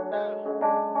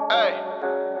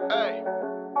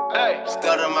Hey,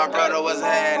 still to my brother, what's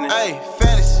happening? Hey,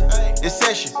 fantasy,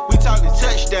 session. We talking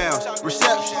touchdowns,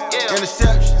 receptions,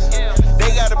 interceptions.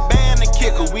 They got a band and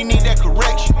kicker, we need that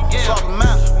correction. Swap them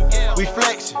out, we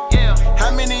flexing.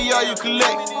 How many of y'all you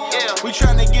collect? We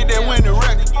tryna get that winning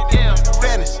record.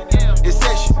 Fantasy,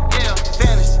 session.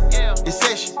 Fantasy,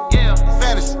 session.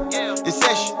 Fantasy,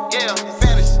 session.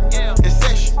 Fantasy,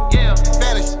 session.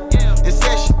 Fantasy,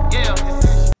 session.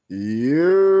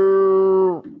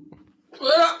 Yeah.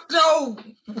 No,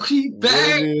 we back.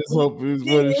 What it is, hope is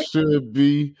what it should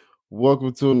be.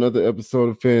 Welcome to another episode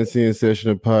of Fantasy in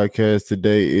Session podcast.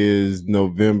 Today is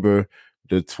November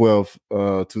the 12th,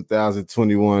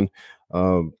 2021.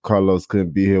 Carlos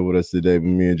couldn't be here with us today, but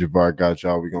me and Javar got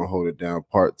y'all. We're gonna hold it down.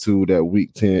 Part 2, that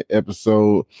week 10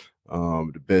 episode.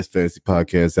 The best fantasy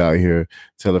podcast out here.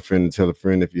 Tell a friend and tell a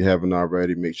friend. If you haven't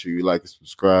already, make sure you like and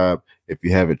subscribe. If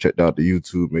you haven't checked out the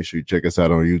YouTube, make sure you check us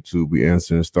out on YouTube. We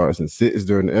answering starts and sits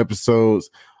during the episodes.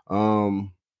 How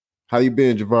you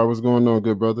been, Javar? What's going on,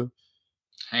 good brother?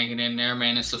 Hanging in there,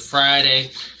 man. It's a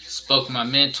Friday. Spoke to my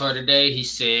mentor today. He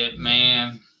said,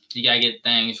 man, you got to get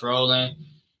things rolling.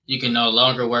 You can no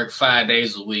longer work 5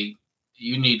 days a week.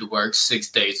 You need to work 6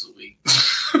 days a week.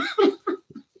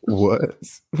 What?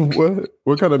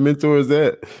 What kind of mentor is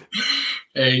that?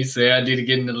 Hey, he said I need to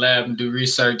get in the lab and do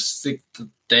research 6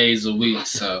 days a week.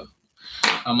 So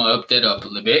I'm going to up that up a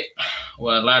little bit.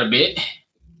 Well, a lot of bit.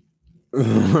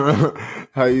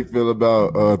 How you feel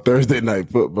about Thursday night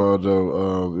football,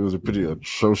 though? It was a pretty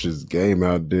atrocious game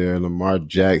out there. Lamar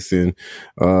Jackson,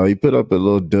 he put up a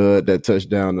little dud. That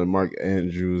touchdown to Mark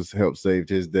Andrews helped save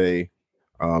his day.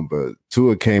 But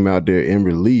Tua came out there in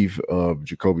relief of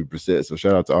Jacoby Brissett. So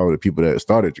shout out to all the people that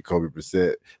started Jacoby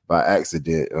Brissett by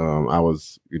accident. I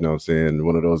was, saying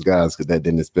one of those guys because that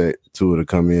didn't expect Tua to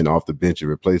come in off the bench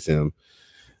and replace him.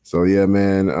 So yeah,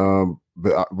 man.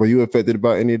 But were you affected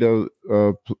by any of those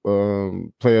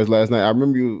players last night? I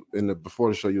remember you before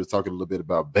the show, you was talking a little bit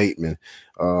about Bateman.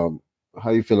 How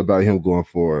you feel about him going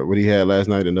forward? What he had last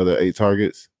night, another 8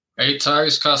 targets? 8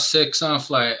 targets, cost 6 on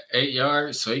flat, 8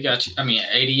 yards. So he got you,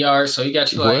 80 yards. So he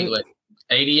got you like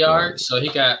 80 yards. So he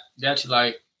got you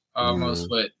like almost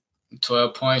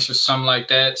 12 points or something like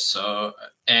that. So,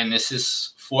 and this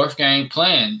is 4th game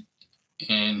playing.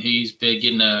 And he's been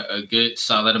getting a good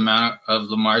solid amount of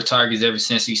Lamar targets ever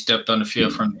since he stepped on the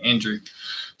field from the injury.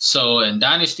 So, in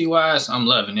dynasty-wise, I'm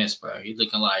loving this, bro. He's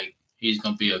looking like he's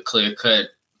going to be a clear-cut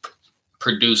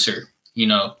producer,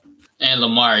 and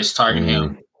Lamar is targeting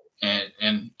him.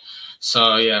 And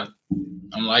so, yeah,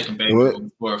 I'm liking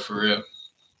Bateman for real.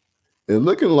 It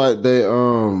looking like they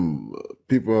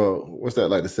people, what's that,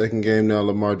 like the second game now,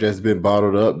 Lamar just been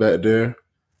bottled up back there.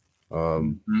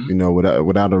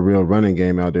 Without a real running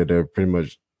game out there, they're pretty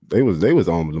much they was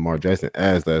on Lamar Jackson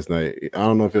ass last night. I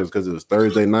don't know if it was because it was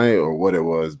Thursday night or what it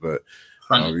was, but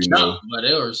but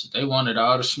they wanted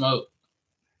all the smoke.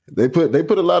 They put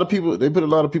a lot of people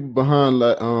behind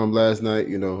last night.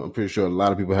 I'm pretty sure a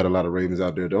lot of people had a lot of Ravens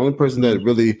out there. The only person that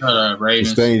really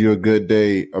sustained you a good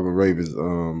day of a Ravens, the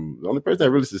only person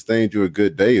that really sustained you a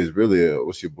good day is really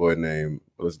what's your boy name?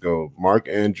 Let's go, Mark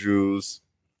Andrews.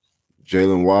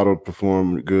 Jalen Waddle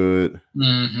performed good.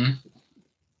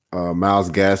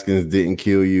 Myles Gaskins didn't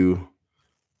kill you.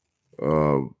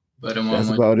 That's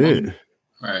about it.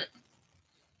 Right.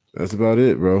 That's about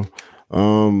it, bro.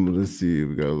 Let's see.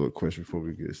 We got a little question before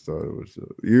we get started. What's up?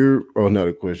 Not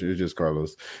a question. It's just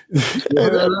Carlos.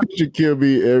 That picture kill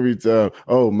me every time.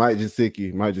 Oh, Mike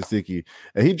Gesicki.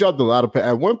 And he dropped a lot of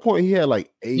at one point he had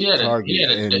like 8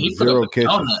 targets and 0 catches.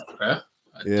 Donut, bro.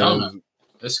 Donut.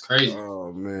 That's crazy.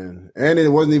 Oh, man. And it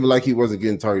wasn't even like he wasn't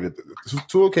getting targeted.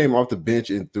 Tua came off the bench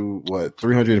and threw,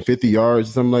 350 yards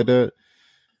or something like that?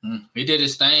 He did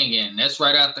his thing, and that's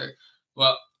right out there.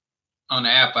 Well, on the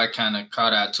app, I kind of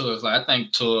caught out Tua. I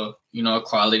think Tua, a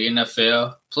quality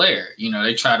NFL player.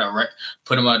 They try to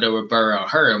put him out there with Burrow and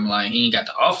hurt him. Like, he ain't got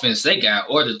the offense they got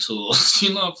or the tools. You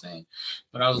know what I'm saying?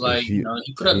 But I was like, he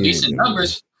put up decent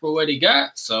numbers for what he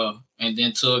got. So, and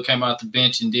then Tua came out the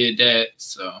bench and did that.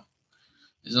 So,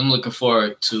 I'm looking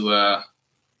forward to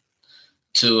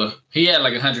he had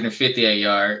like 158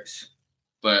 yards,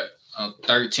 but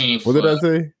 13 for, what did I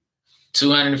say?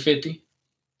 250,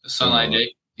 something like that.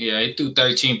 Yeah, he threw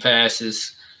 13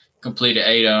 passes, completed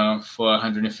 8 for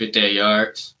 158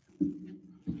 yards.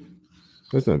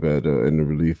 That's not bad in the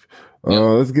relief.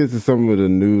 Let's get to some of the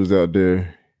news out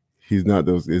there. He's not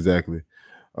those exactly.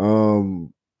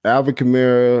 Alvin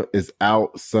Kamara is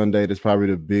out Sunday. That's probably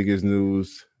the biggest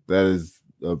news. That is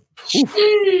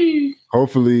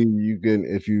hopefully you can,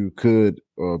 if you could,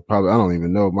 or probably I don't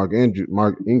even know. Mark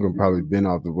Ingram probably been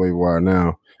off the waiver wire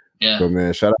now. Yeah. So,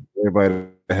 man, shout out to everybody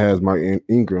that has Mark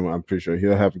Ingram. I'm pretty sure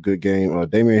he'll have a good game.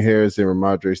 Damian Harris and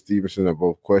Ramondre Stevenson are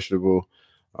both questionable.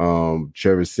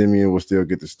 Trevor Siemian will still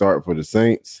get the start for the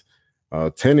Saints.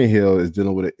 Tannehill is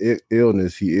dealing with an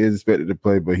illness. He is expected to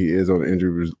play, but he is on the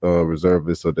injury reserve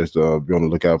list, so that's be on the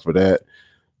lookout for that.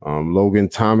 Logan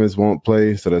Thomas won't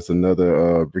play, so that's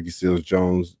another Ricky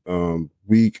Seals-Jones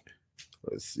week.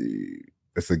 Let's see.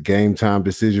 It's a game time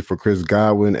decision for Chris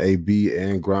Godwin. AB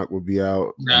and Gronk will be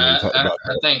out. I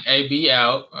think AB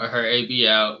out, or her AB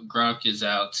out. Gronk is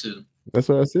out too. That's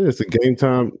what I said. It's a game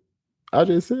time. I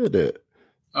just said that.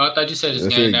 Oh, I thought you said it's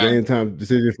game time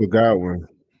decision for Godwin.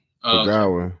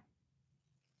 Godwin.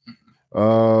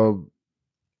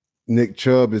 Nick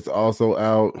Chubb is also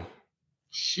out. Let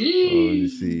me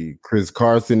see. Chris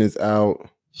Carson is out.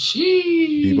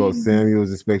 Deebo Samuel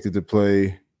is expected to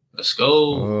play. Let's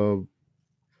go.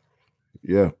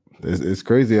 Yeah, it's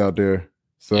crazy out there.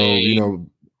 So if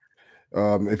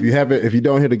you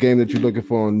don't hear the game that you're looking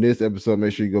for on this episode,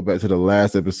 make sure you go back to the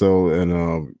last episode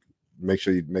and make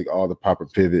sure you make all the proper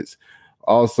pivots.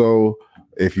 Also,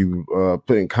 if you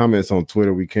put in comments on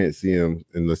Twitter, we can't see them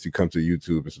unless you come to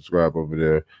YouTube and subscribe over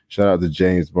there. Shout out to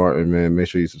James Martin, man. Make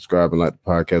sure you subscribe and like the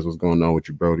podcast. What's going on with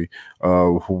you, Brody?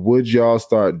 Would y'all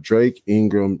start Drake,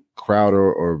 Ingram,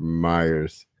 Crowder, or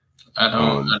Myers?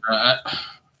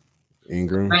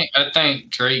 Ingram. I think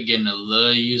Drake getting a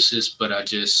little usage, but I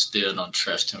just still don't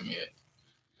trust him yet.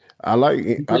 I like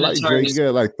Drake. He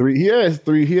got like three. He has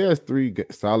three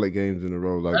solid games in a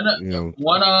row. Like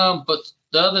one but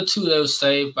the other two that was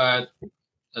saved by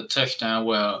a touchdown.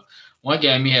 Well, one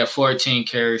game he had 14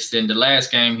 carries. Then the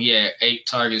last game he had 8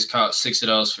 targets, caught 6 of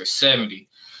those for 70.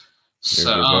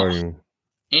 So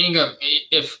Ingram,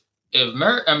 if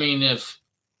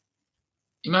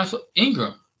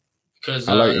Ingram. Because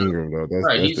I like Ingram though.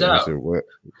 That's he's out.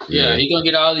 Yeah, he's gonna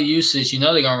get all the usage.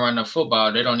 They're gonna run the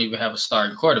football. They don't even have a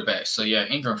starting quarterback. So yeah,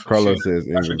 Ingram for Carlos sure. Says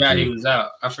Ingram I forgot too. he was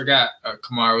out. I forgot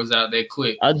Kamara was out there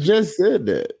quick. I just said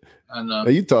that. I know.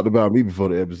 You talked about me before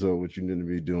the episode, what you need to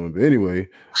be doing. But anyway,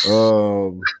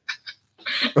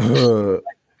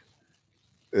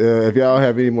 if y'all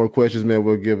have any more questions, man,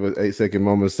 we'll give an 8-second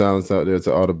moment of silence out there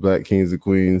to all the Black Kings and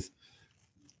Queens.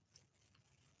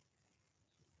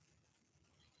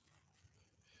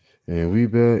 And we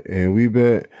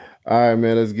bet. All right,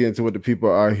 man, let's get into what the people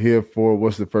are here for.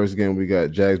 What's the first game we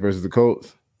got? Jags versus the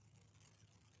Colts?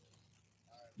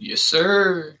 Yes,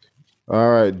 sir. All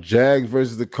right, Jags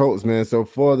versus the Colts, man. So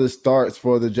for the starts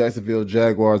for the Jacksonville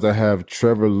Jaguars, I have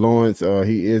Trevor Lawrence.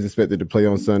 He is expected to play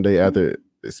on Sunday after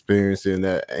experiencing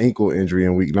that ankle injury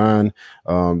in week 9.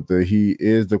 He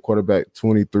is the quarterback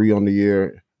 23 on the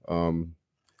year.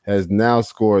 Has now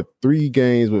scored 3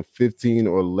 games with 15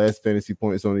 or less fantasy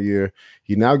points on the year.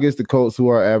 He now gets the Colts, who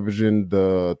are averaging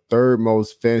the 3rd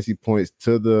most fantasy points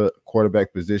to the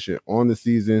quarterback position on the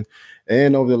season.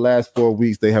 And over the last 4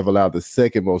 weeks, they have allowed the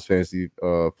 2nd most fantasy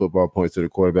football points to the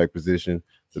quarterback position.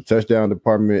 The touchdown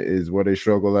department is where they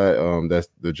struggle at. That's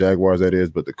the Jaguars, that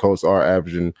is. But the Colts are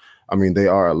they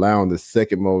are allowing the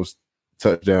 2nd most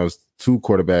touchdowns to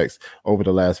quarterbacks over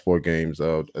the last 4 games,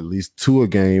 at least 2 a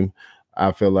game.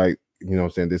 I feel like,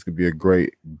 this could be a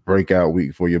great breakout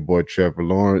week for your boy Trevor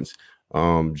Lawrence.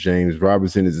 James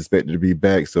Robinson is expected to be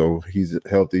back, so he's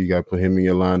healthy. You got to put him in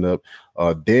your lineup.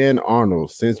 Dan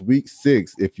Arnold, since week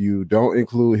 6, if you don't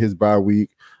include his bye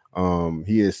week,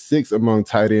 he is 6th among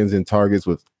tight ends in targets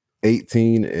with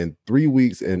 18 and 3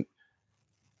 weeks, and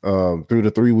through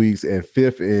the 3 weeks, and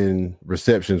 5th in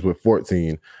receptions with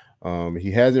 14.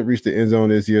 He hasn't reached the end zone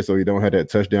this year, so he don't have that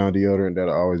touchdown deodorant.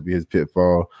 That'll always be his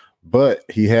pitfall. But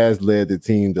he has led the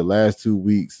team the last 2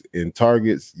 weeks in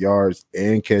targets, yards,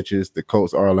 and catches. The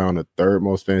Colts are allowing the 3rd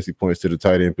most fantasy points to the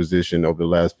tight end position over the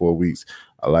last 4 weeks.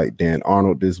 I like Dan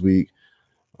Arnold this week.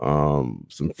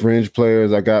 Some fringe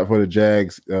players I got for the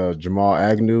Jags, Jamal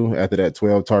Agnew, after that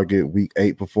 12-target week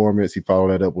 8 performance, he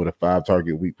followed that up with a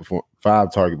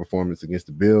 5-target performance against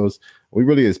the Bills. We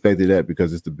really expected that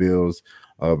because it's the Bills.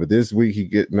 But this week he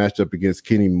get matched up against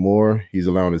Kenny Moore. He's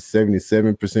allowing a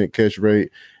 77% catch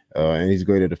rate. And he's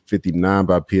graded a 59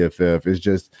 by PFF. It's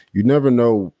just, you never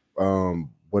know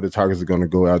where the targets are going to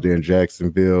go out there in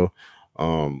Jacksonville.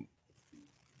 I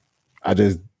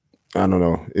don't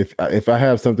know. If I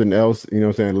have something else,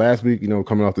 last week,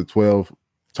 coming off the 12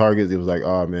 targets, it was like,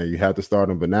 oh, man, you have to start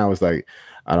him. But now it's like,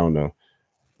 I don't know.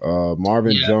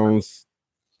 Marvin Jones.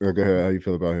 Go ahead. How you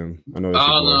feel about him? I know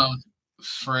that's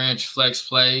French flex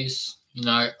plays.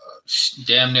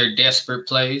 Damn near desperate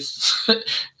plays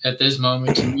at this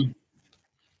moment to me.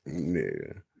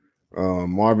 Yeah.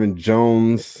 Marvin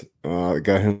Jones,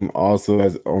 got him also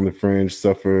as on the fringe,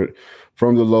 suffered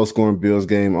from the low-scoring Bills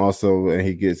game also, and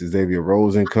he gets Xavier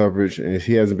Rhodes in coverage, and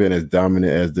he hasn't been as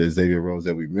dominant as the Xavier Rhodes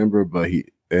that we remember, but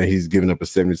he's giving up a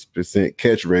 70%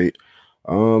 catch rate.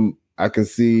 I can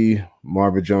see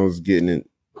Marvin Jones getting into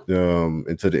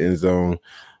the end zone.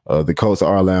 The Colts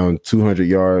are allowing 200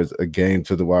 yards a game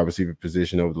to the wide receiver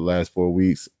position over the last 4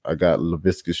 weeks. I got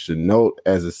Laviska Shenault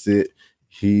as a sit.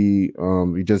 He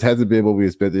just hasn't been what we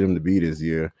expected him to be this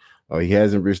year. He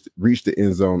hasn't reached the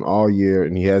end zone all year,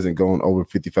 and he hasn't gone over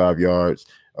 55 yards.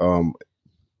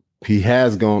 He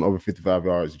has gone over 55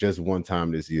 yards just one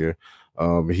time this year.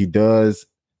 He does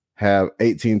have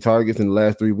 18 targets in the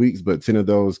last 3 weeks, but 10 of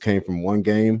those came from one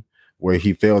game where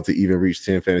he failed to even reach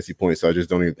 10 fantasy points. So I just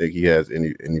don't even think he has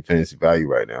any fantasy value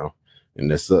right now.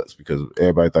 And that sucks because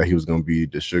everybody thought he was going to be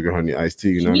the sugar honey iced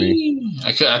tea. You know what I mean?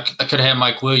 I could have had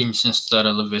Mike Williams instead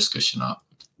of Laviska Shenault.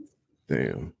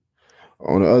 Damn.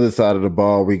 On the other side of the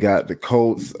ball, we got the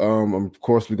Colts. Of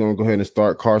course, we're going to go ahead and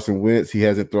start Carson Wentz. He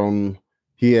has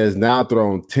now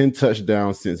thrown 10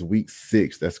 touchdowns since week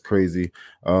 6. That's crazy.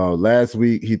 Last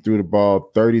week, he threw the ball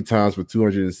 30 times for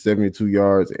 272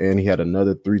 yards, and he had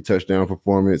another 3 touchdown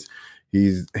performance.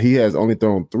 He has only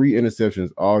thrown 3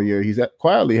 interceptions all year. He's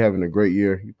quietly having a great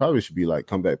year. He probably should be like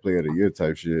comeback player of the year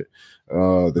type shit.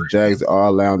 The Jags are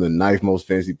allowing the 9th most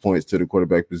fantasy points to the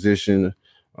quarterback position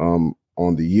on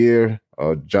the year.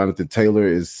 Jonathan Taylor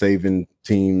is saving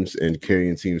teams and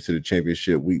carrying teams to the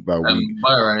championship week by week.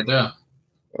 Right there.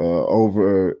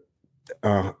 Over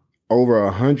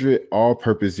 100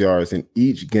 all-purpose yards in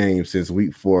each game since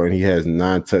week 4, and he has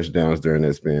 9 touchdowns during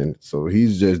that span. So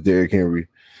he's just Derrick Henry.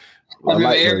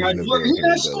 Everybody, he's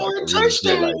not scoring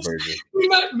touchdowns.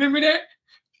 Remember that?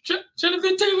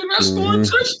 Jonathan Taylor not scoring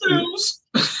touchdowns.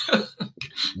 I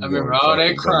remember all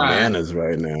that crying. Bananas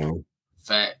right now.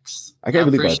 Facts. I can't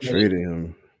believe I traded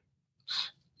him.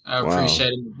 I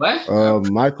appreciate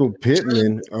it. Michael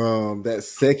Pittman, that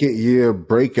second year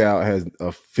breakout has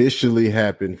officially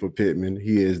happened for Pittman.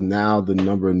 He is now the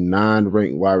number 9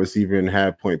 ranked wide receiver in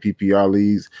half-point PPR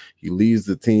leagues. He leads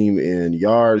the team in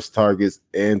yards, targets,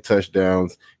 and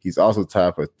touchdowns. He's also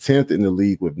tied for 10th in the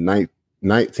league with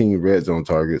 19 red zone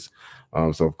targets.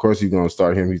 So, of course, you're going to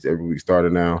start him. He's every week starter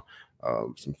now.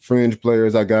 Some fringe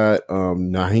players I got.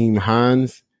 Nyheim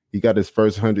Hines. He got his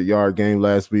first 100-yard game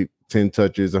last week. 10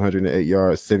 touches, 108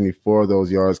 yards, 74 of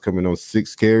those yards coming on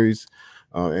 6 carries.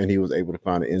 And he was able to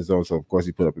find the end zone. So, of course,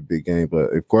 he put up a big game.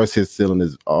 But, of course, his ceiling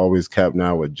is always capped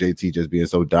now with JT just being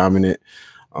so dominant.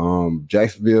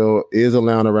 Jacksonville is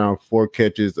allowing around 4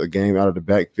 catches a game out of the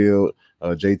backfield.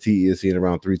 JT is seeing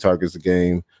around 3 targets a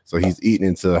game. So, he's eating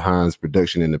into Hines'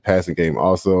 production in the passing game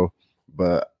also.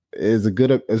 But it's a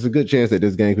good chance that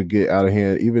this game could get out of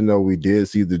hand, even though we did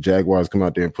see the Jaguars come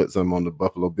out there and put something on the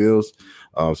Buffalo Bills.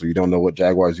 So you don't know what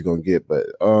Jaguars you're gonna get, but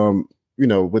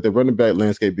with the running back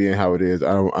landscape being how it is,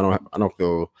 I don't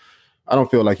feel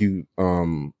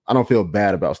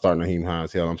bad about starting Nyheim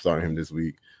Hines. Hell, I'm starting him this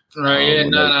week. Right?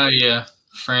 Yeah.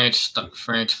 French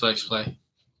flex play.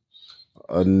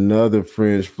 Another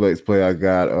fringe flex play I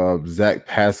got. Zach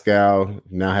Pascal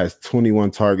now has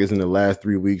 21 targets in the last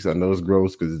 3 weeks. I know it's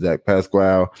gross because it's Zach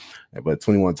Pascal, but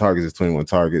 21 targets is 21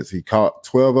 targets. He caught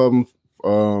 12 of them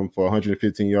for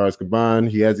 115 yards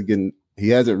combined. He hasn't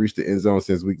reached the end zone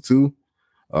since week 2.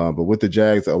 But with the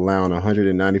Jags allowing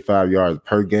 195 yards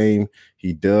per game,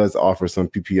 he does offer some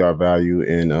PPR value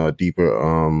in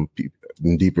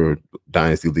deeper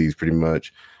dynasty leagues, pretty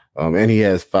much. And he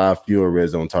has 5 fewer red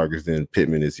zone targets than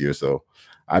Pittman this year. So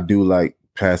I do like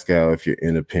Pascal if you're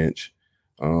in a pinch.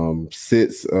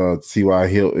 Sits T.Y.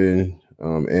 Hilton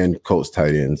and Colts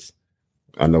tight ends.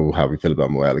 I know how we feel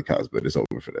about Mo Alley-Cox, but it's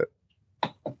over for that.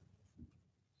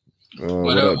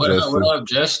 What up,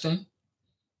 Justin?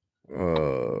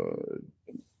 What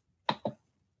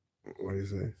do you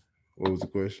say? What was the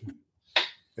question?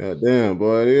 God damn,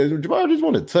 boy. Jabbar just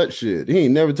want to touch shit. He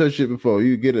ain't never touched shit before.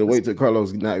 You get to wait till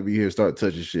Carlos not be here, start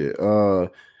touching shit.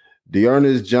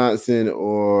 Dearness Johnson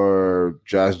or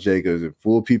Josh Jacobs in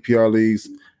full PPR leagues.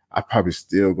 I probably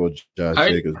still go Josh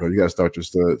Jacobs, bro. You got to start your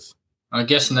studs. I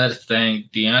guess another thing,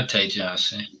 Deontay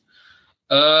Johnson.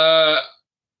 Who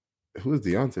is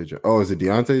Deontay Johnson? Oh, is it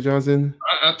Deontay Johnson?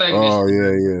 I think. Oh,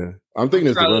 yeah. I'm thinking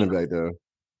it's the running back, though.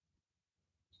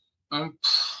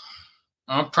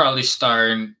 I'm probably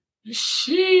starting.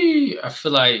 I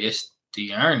feel like it's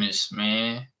Dearness,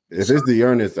 man. If it's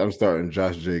Dearness, I'm starting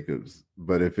Josh Jacobs.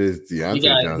 But if it's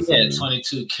Deontay Johnson, he had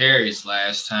 22 carries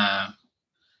last time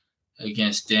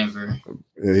against Denver.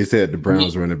 Yeah, he said the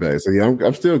Browns running back. So yeah,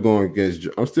 I'm still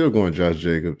going Josh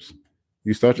Jacobs.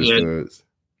 You start your studs.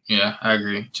 Yeah, I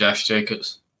agree. Josh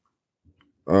Jacobs.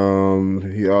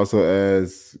 He also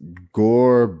asks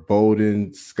Gore,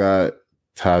 Bowden, Scott,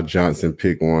 Ty Johnson,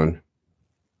 pick one.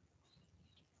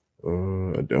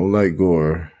 I don't like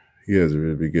Gore. He hasn't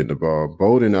really been getting the ball.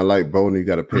 Bowden, I like Bowden. You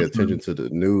got to pay attention to the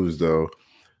news, though.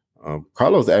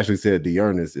 Carlos actually said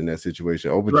Dearness in that situation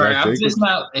over right, Josh Jacobs.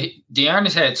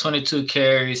 Dearness had 22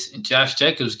 carries, and Josh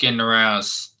Jacobs getting around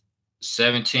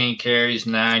 17 carries,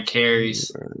 9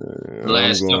 carries.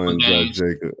 I'm still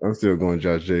going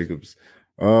Josh Jacobs.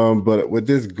 But with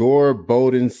this Gore,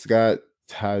 Bowden, Scott,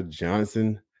 Ty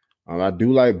Johnson, I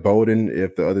do like Bowden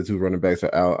if the other two running backs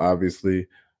are out, obviously.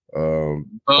 Bowden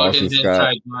then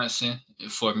Ty Johnson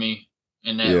for me.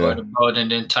 In that order, Bowden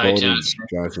then Ty Johnson.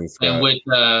 And with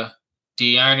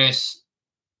Dearness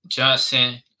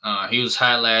Johnson, he was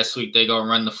hot last week. They gonna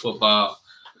run the football.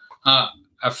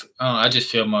 I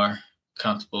just feel more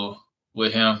comfortable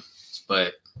with him.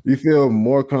 But you feel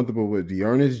more comfortable with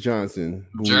Dearness Johnson?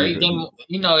 Drake,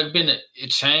 it's been a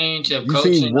change of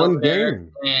coaching. You've seen one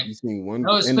game. You've seen one.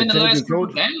 No, it's been the last couple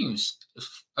games.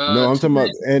 No, I'm talking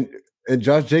about and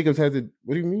Josh Jacobs had to.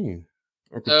 What do you mean?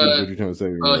 I'm confused what you're trying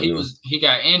to say. He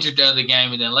got injured the other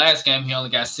game, and then last game he only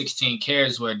got 16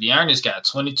 carries, where Dearness got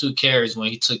 22 carries when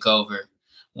he took over.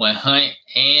 When Hunt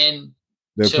and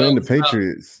they're playing the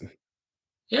Patriots.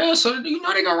 Yeah, so they're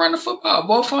gonna run the football.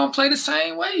 Both of them play the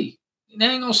same way. They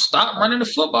ain't gonna stop running the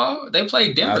football. They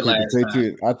played Denver last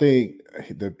time. I think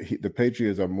the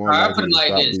Patriots are more likely to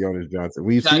stop Dearness Johnson.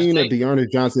 We've seen a Dearness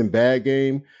Johnson bad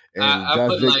game, and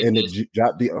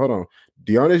hold on,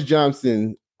 Dearness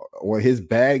Johnson. What his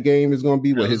bad game is going to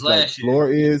be, what his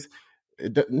floor is.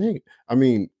 I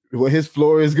mean, what his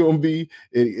floor is going to be,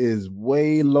 it is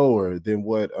way lower than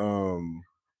what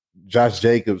Josh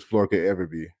Jacobs' floor could ever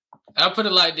be. I'll put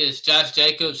it like this: Josh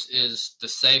Jacobs is the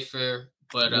safer,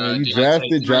 but you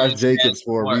drafted Josh Jacobs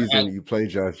for a reason. You play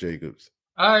Josh Jacobs.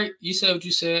 All right, you said what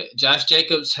you said. Josh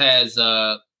Jacobs has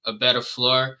a better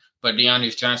floor, but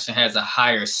Dearness Johnson has a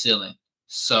higher ceiling.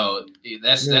 So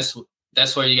that's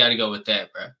where you got to go with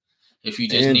that, bro. If you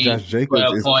just need Josh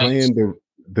Jacobs is playing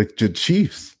the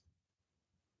Chiefs.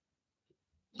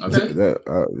 Okay.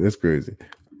 That's crazy.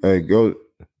 Hey, go.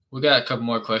 We got a couple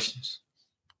more questions.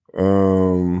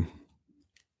 Are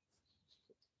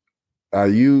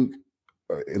you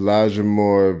Elijah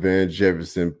Moore, Van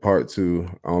Jefferson, part 2?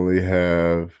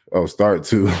 Start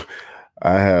 2.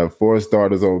 I have 4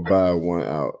 starters on bye, 1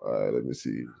 out. All right, let me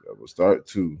see. I will start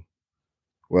 2.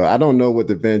 Well, I don't know what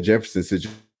the Van Jefferson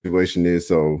situation is,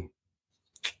 so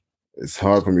it's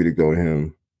hard for me to go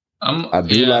him. I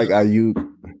do like Ayuk.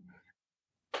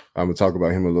 I'm gonna talk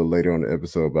about him a little later on the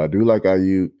episode, but I do like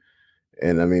Ayuk.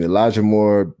 And I mean, Elijah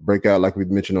Moore breakout, like we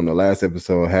mentioned on the last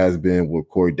episode, has been with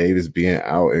Corey Davis being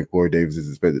out, and Corey Davis is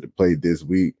expected to play this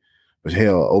week. But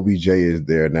hell, OBJ is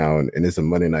there now, and it's a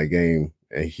Monday night game,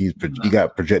 and he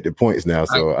got projected points now,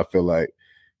 so I feel like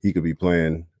he could be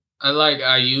playing. I like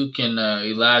Ayuk and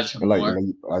Elijah Moore. I like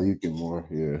Ayuk and Moore,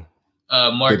 yeah.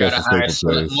 Moore got a higher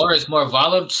ceiling. Moore is more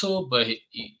volatile, but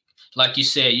like you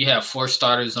said, you have 4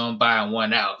 starters on bye and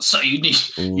 1 out. So you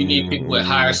need people with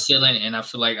higher ceiling, and I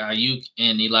feel like Ayuk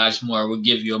and Elijah Moore will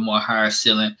give you a more higher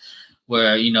ceiling,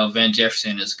 where Van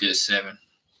Jefferson is good 7.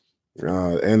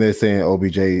 And they're saying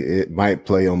OBJ it might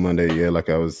play on Monday. Yeah, like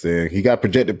I was saying, he got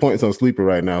projected points on Sleeper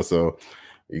right now, so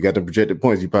you got the projected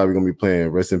points. You're probably gonna be playing.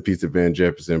 Rest in peace to Van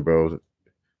Jefferson, bro.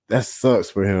 That sucks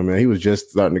for him, man. He was just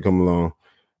starting to come along.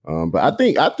 But I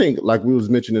think like we was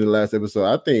mentioning in the last episode,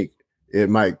 I think it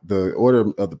might the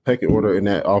order of the pecking order in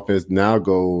that offense now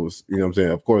goes, you know what I'm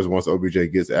saying? Of course, once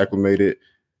OBJ gets acclimated,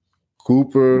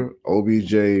 Cooper,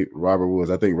 OBJ, Robert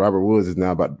Woods. I think Robert Woods is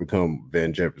now about to become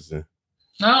Van Jefferson.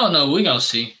 I don't know. We're gonna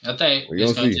see. I think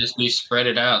it's gonna just be spread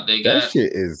it out. That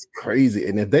shit is crazy.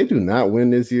 And if they do not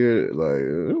win this year,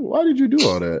 like, why did you do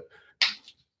all that?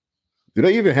 Do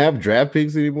they even have draft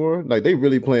picks anymore? Like, they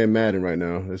really playing Madden right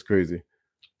now. That's crazy.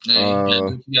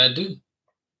 You gotta do.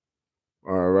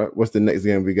 All right. What's the next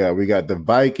game we got? We got the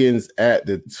Vikings at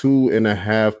the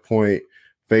 2.5 point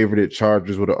favorited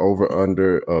Chargers with an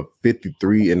over-under of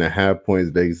 53.5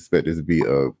 points. They expect this to be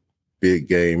a big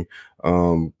game.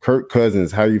 Kirk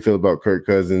Cousins, how do you feel about Kirk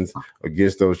Cousins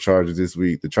against those Chargers this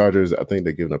week? The Chargers, I think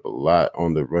they're giving up a lot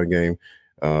on the run game.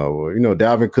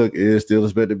 Dalvin Cook is still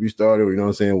expected to be started. You know what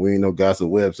I'm saying? We ain't no gossip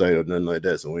website or nothing like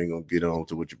that, so we ain't gonna get on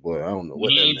to what your boy. I don't know what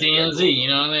that ain't TMZ. You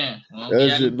know what I mean?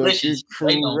 That shit looks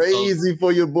crazy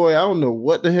for your boy. I don't know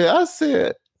what the hell I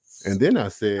said, and then I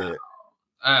said,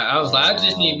 I was like, I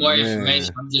just need more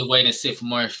information. I'm just waiting to sit for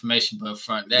more information, but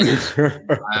front that is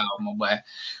wow, my boy.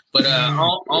 But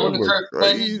on the Kirk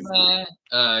Cousins, man,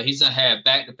 he's gonna have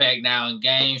back-to-back now in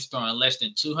games, throwing less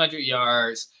than 200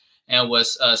 yards. and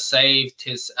was saved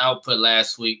his output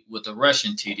last week with a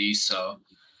rushing TD. So,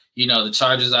 the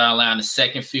Chargers are allowing the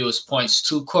second fewest points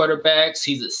to quarterbacks.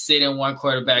 He's a sit-in one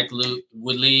quarterback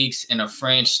with leagues and a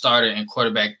fringe starter in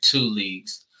quarterback 2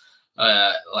 leagues.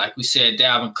 Like we said,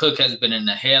 Dalvin Cook has been in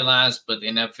the headlines, but the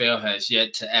NFL has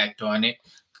yet to act on it.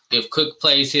 If Cook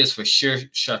plays his for sure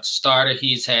starter,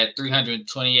 he's had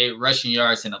 328 rushing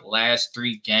yards in the last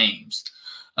 3 games.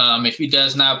 If he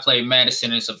does not play,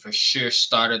 Madison is a for sure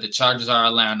starter. The Chargers are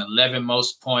allowing 11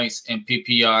 most points in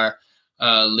PPR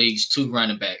leagues to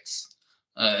running backs.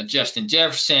 Justin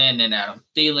Jefferson and Adam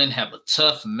Thielen have a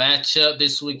tough matchup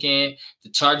this weekend. The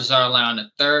Chargers are allowing the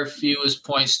 3rd fewest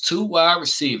points to wide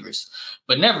receivers.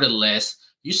 But nevertheless,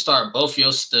 you start both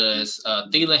your studs.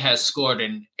 Thielen has scored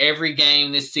in every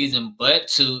game this season but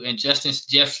 2, and Justin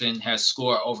Jefferson has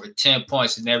scored over 10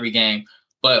 points in every game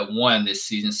but 1 this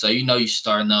season. So you're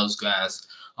starting those guys.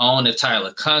 On to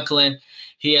Tyler Conklin.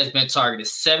 He has been targeted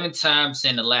 7 times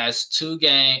in the last 2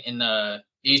 games,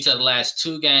 each of the last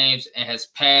 2 games, and has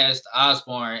passed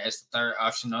Osborne as the 3rd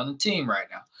option on the team right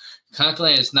now.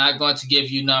 Conklin is not going to give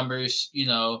you numbers,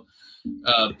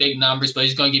 big numbers, but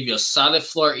he's going to give you a solid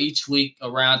floor each week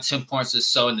around 10 points or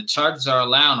so. And the Chargers are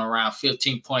allowing around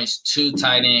 15 points to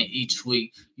tight end each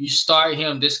week. You start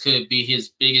him, this could be his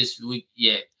biggest week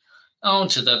yet. On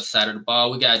to the other side of the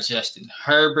ball, we got Justin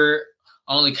Herbert.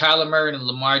 Only Kyler Murray and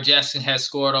Lamar Jackson has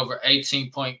scored over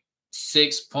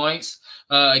 18.6 points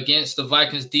against the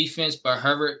Vikings defense, but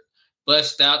Herbert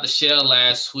bust out the shell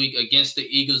last week against the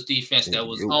Eagles defense that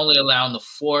was only allowing the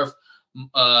 4th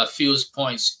fewest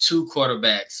points to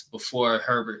quarterbacks before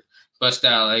Herbert bust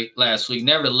out last week.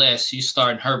 Nevertheless, you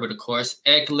starting Herbert, of course.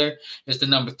 Eckler is the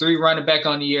number 3 running back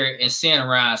on the year and seeing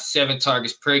around 7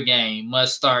 targets per game.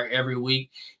 Must start every week.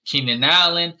 Keenan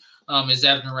Allen is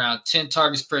averaging around 10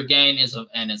 targets per game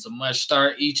and is a must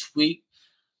start each week.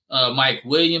 Mike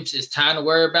Williams, is time to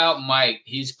worry about Mike.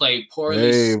 He's played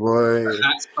poorly. Hey, boy.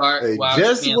 Hot start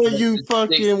just when you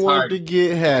fucking want to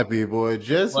get happy, boy.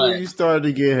 Just when you started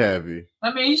to get happy.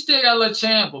 I mean, he still got a little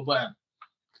champ, but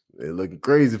they're looking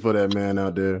crazy for that man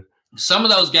out there. Some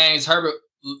of those games, Herbert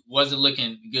wasn't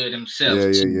looking good himself.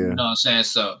 Yeah. You know what I'm saying?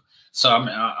 So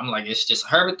I'm like, it's just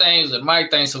Herbert things or Mike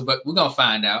things. So, but we're gonna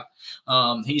find out.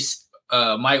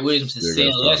 Mike Williams has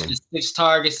seen less than 6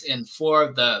 targets in 4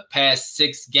 of the past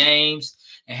 6 games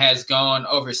and has gone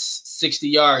over 60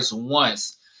 yards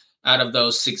once out of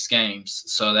those 6 games.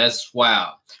 So that's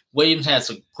wild. Williams has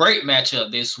a great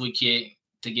matchup this weekend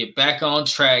to get back on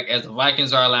track as the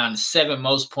Vikings are allowing the 7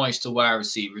 most points to wide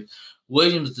receivers.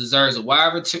 Williams deserves a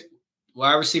wide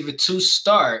receiver to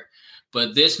start,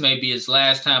 but this may be his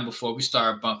last time before we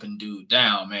start bumping dude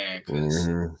down, man.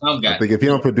 I think if he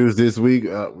don't produce this week, we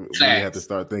have to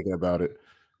start thinking about it.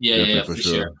 Yeah, for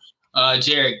sure.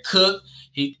 Jared Cook,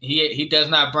 he does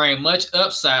not bring much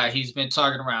upside. He's been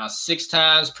targeted around 6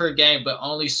 times per game, but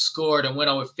only scored and went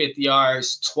over 50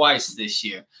 yards twice this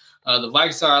year. The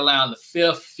Vikings are allowing the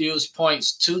 5th fewest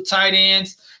points to tight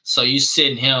ends, so you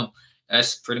sitting him.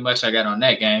 That's pretty much I got on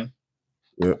that game.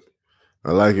 Yep.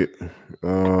 I like it.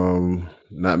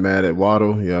 Not mad at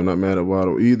Waddle. Yeah, I'm not mad at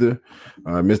Waddle either.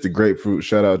 Mr. Grapefruit,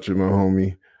 shout out to my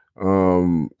homie.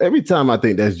 Every time I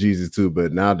think that's Jesus too,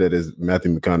 but now that it's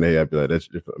Matthew McConaughey, I be like, that's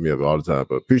me up all the time.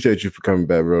 But appreciate you for coming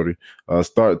back, Brody.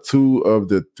 Start 2 of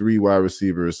the 3 wide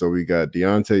receivers. So we got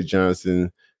Deontay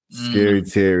Johnson, Scary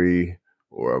Terry,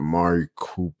 or Amari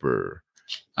Cooper.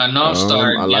 I know I'm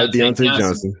starting. I like Deontay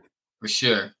Johnson. For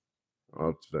sure.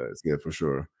 Oh, that's good for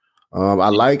sure. I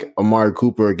like Amari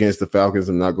Cooper against the Falcons.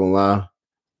 I'm not gonna lie.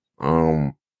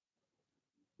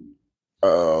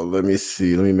 Let me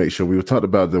see. Let me make sure. We talked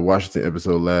about the Washington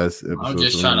episode last episode. I'm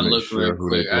just trying to look real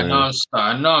quick. I know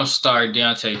I'm starting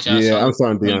Deontay Johnson. Yeah, I'm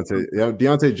starting Deontay. Yeah,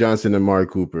 Deontay Johnson and Amari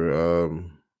Cooper.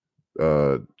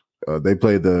 They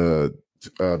play the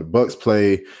Bucks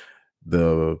play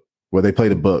they play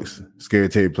the Bucks. Scary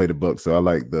Terry play the Bucks. So I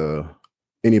like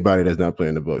anybody that's not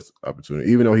playing the Bucks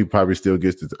opportunity, even though he probably still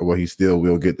gets he still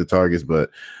will get the targets, but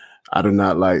I do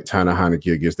not like Tyler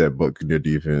Heineke against that Buccaneer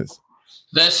defense.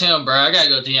 That's him, bro. I gotta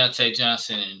go Deontay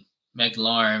Johnson and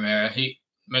McLaurin, man.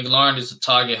 McLaurin is a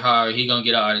target hard. He gonna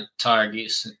get all the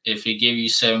targets. If he give you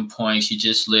 7 points, you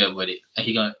just live with it.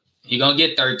 He gonna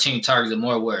get 13 targets or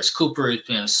more. Whereas Cooper has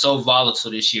been so volatile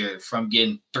this year, from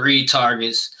getting 3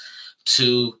 targets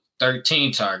to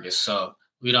 13 targets. So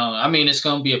it's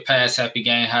gonna be a pass happy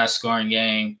game, high scoring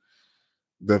game.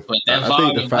 I think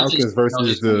the Falcons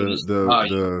versus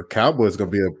the Cowboys is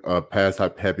gonna be a pass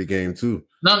happy game too.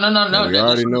 No. We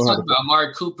already know how about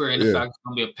Amari Cooper and the Falcons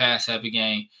gonna be a pass happy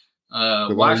game.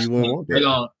 Washington,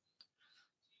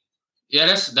 Yeah,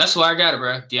 that's why I got it,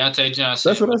 bro. Deontay Johnson.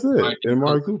 That's what I said. And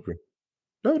Amari Cooper.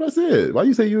 That's what I said. Why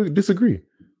you say you disagree?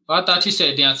 Well, I thought you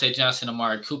said Deontay Johnson,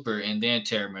 Amari Cooper, and then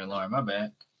Terry McLaurin. My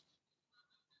bad.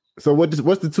 So what's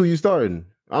the two you starting?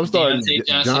 I'm starting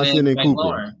Johnson and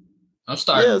Cooper. I'm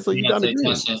starting. Yeah, so you got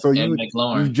to. So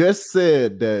you just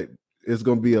said that it's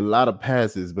going to be a lot of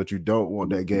passes, but you don't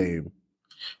want that game.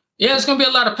 Yeah, it's going to be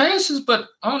a lot of passes, but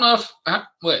I don't know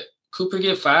if Cooper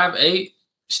get 5-8.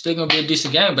 Still going to be a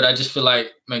decent game, but I just feel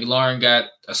like McLaurin got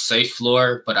a safe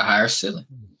floor but a higher ceiling.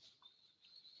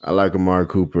 I like Amari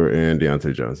Cooper and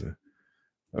Deontay Johnson.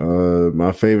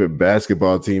 My favorite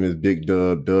basketball team is Big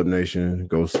Dub Nation.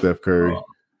 Go Steph Curry.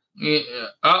 Yeah.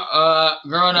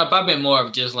 Growing up, I've been more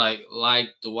of just like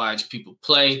to watch people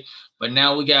play, but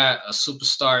now we got a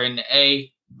superstar in the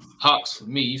A. Hawks for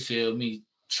me. You feel me?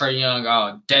 Trae Young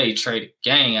all day. Trade the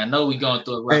gang. I know we going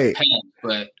through a rough patch,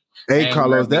 but. Hey,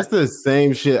 Carlos, that's the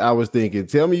same shit I was thinking.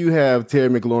 Tell me you have Terry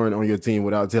McLaurin on your team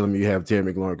without telling me you have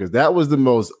Terry McLaurin, because that was the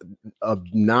most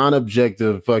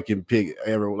non-objective fucking pick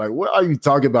ever. Like, what are you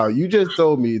talking about? You just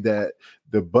told me that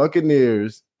the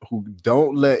Buccaneers, who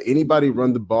don't let anybody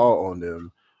run the ball on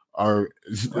them, are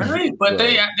right. But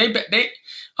they've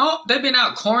been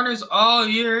out corners all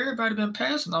year. Everybody been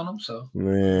passing on them. So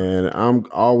man, I'm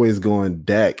always going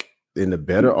Dak in the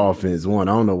better offense. I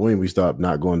don't know when we stop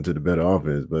not going to the better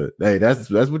offense, but hey, that's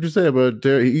what you said. But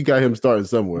Terry, he got him starting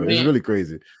somewhere. Man, it's really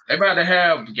crazy. They about to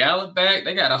have Gallup back.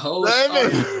 They got a whole. They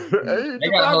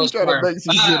got a whole trying to make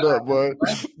some shit up, boy.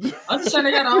 I'm just saying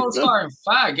they got a whole starting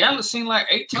 5. Gallup seen like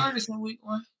 8 targets in week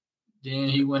 1. Then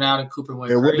he went out and Cooper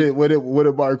went crazy. What did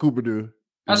Amari Cooper do?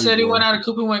 I said he went out and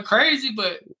Cooper went crazy,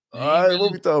 but all right,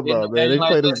 what we talking about, man? They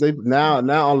played now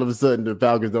all of a sudden the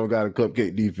Falcons don't got a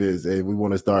cupcake defense, and we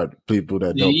want to start people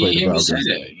that don't play the Falcons.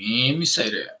 You hear me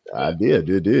say that. I did.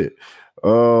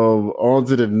 On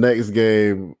to the next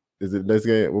game. Is it the next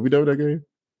game? Will we done with that game?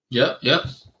 Yep.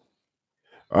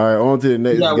 All right, on to the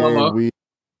next game.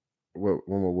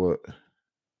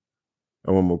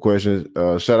 One more question.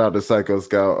 Shout out to Psycho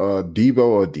Scout. Debo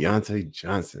or Deontay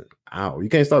Johnson? Ow, you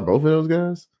can't start both of those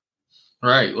guys?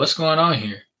 Right. What's going on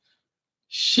here?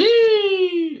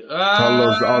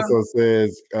 Carlos also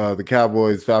says the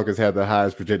Cowboys Falcons had the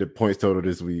highest projected points total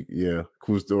this week. Yeah,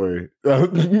 cool story. Hey,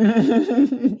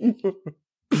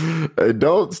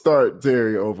 don't start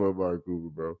Terry over Amari Cooper,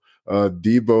 bro.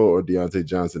 Debo or Deontay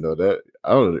Johnson, though. That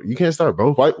I don't know. You can't start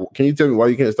both. Why? Can you tell me why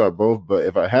you can't start both? But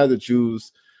if I had to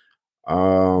choose,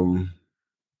 Debo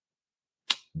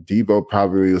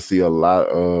probably will see a lot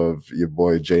of your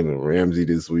boy Jalen Ramsey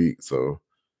this week, so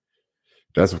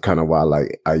that's kind of why I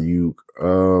like Ayuk.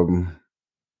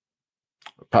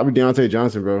 Probably Deontay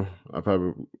Johnson, bro. I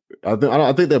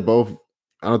think they're both.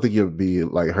 I don't think you'll be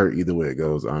like hurt either way it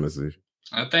goes. Honestly,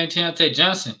 I think Deontay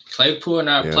Johnson. Claypool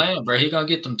not playing, bro. He gonna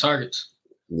get them targets.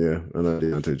 Yeah, I know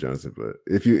Deontay Johnson, but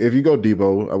if you go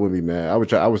Debo, I wouldn't be mad. I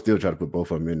would still try to put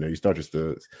both of them in there. You start your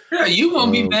studs. Yeah, you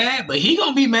won't be mad, but he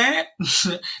gonna be mad.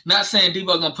 Not saying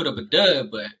Debo gonna put up a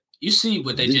dub, but you see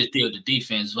what they just did with the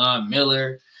defense. Von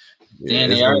Miller. Yeah,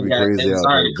 they already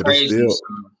got crazy.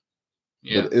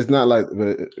 Yeah, it's not like,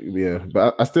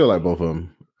 but I still like both of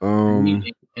them. And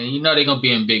you know they're gonna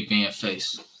be in Big Ben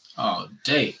face all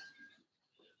day.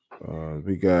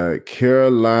 We got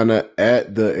Carolina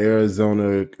at the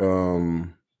Arizona.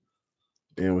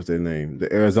 What's their name?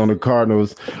 The Arizona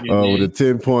Cardinals with a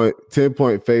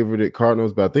 10-point favorite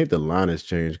Cardinals, but I think the line has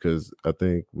changed because I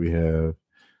think we have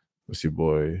what's your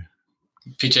boy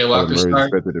PJ Walker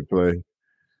expected to play.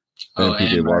 And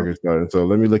PJ Walker starting. So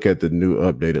let me look at the new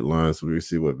updated line so we can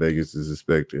see what Vegas is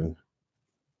expecting.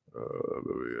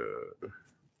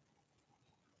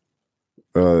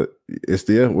 It's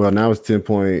still now it's 10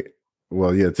 point.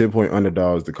 10 point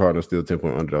underdogs. The Cardinals still 10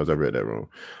 point underdogs. I read that wrong.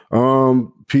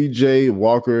 PJ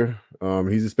Walker,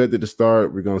 he's expected to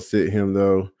start. We're gonna sit him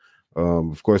though.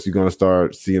 Of course, you're gonna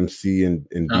start CMC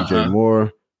and DJ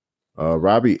Moore.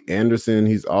 Robbie Anderson,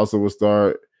 he's also a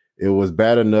start. It was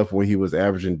bad enough when he was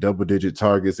averaging double-digit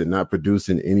targets and not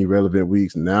producing any relevant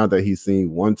weeks. Now that he's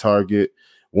seen 1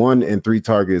 and 3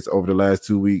 targets over the last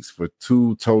 2 weeks for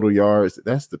 2 total yards,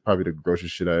 that's probably the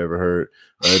grossest shit I ever heard.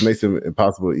 It makes him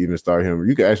impossible to even start him.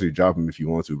 You can actually drop him if you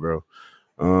want to, bro.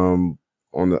 On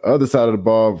the other side of the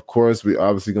ball, of course, we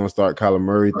obviously going to start Kyler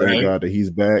Murray. Thank God that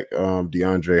he's back.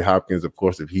 DeAndre Hopkins, of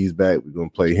course, if he's back, we're going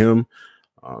to play him.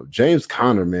 James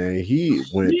Conner, man, he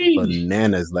went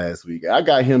bananas last week. I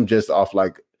got him just off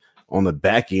like on the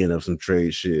back end of some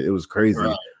trade shit. It was crazy.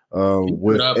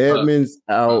 With Edmonds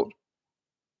out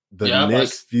the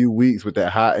next few weeks with that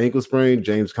high ankle sprain,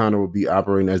 James Conner will be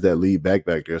operating as that lead back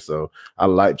there. So I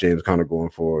like James Conner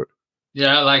going forward.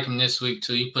 Yeah, I like him this week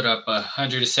too. He put up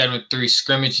 173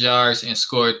 scrimmage yards and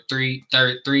scored three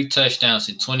touchdowns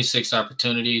in 26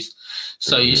 opportunities.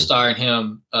 So you start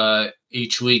him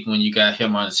each week when you got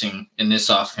him on the team in this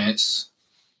offense.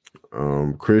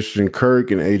 Christian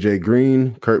Kirk and AJ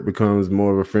Green. Kirk becomes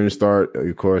more of a fringe start,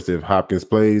 of course, if Hopkins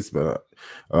plays, but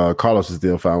Carlos is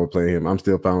still fine with playing him. I'm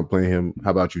still fine with playing him.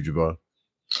 How about you, Javon?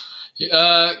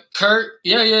 Kurt,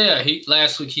 yeah.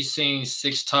 Last week he seen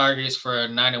 6 targets for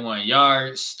 91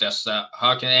 yards. That's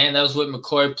Hawkins, and that was with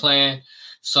McCoy playing.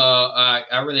 So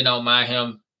I really don't mind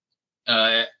him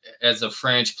as a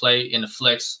fringe play in the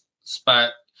flex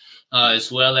spot,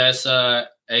 as well as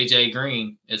AJ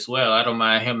Green as well. I don't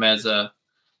mind him as a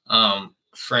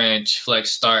fringe flex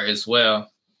start as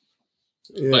well.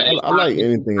 Yeah, but I like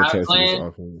anything attached to this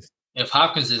offense. If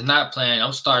Hopkins is not playing,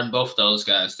 I'm starting both those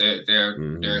guys.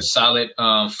 They're solid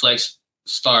flex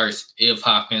starts if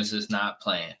Hopkins is not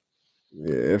playing.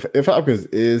 Yeah, if Hopkins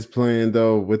is playing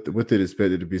though, with it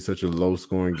expected to be such a low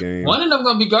scoring game, one of them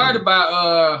gonna be guarded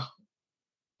by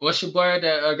what's your boy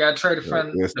that got traded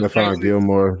from? Stephon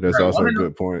Gilmore. That's also a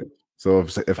good point. So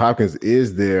if Hopkins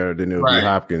is there, then it'll be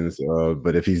Hopkins.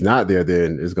 But if he's not there,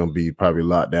 then it's gonna be probably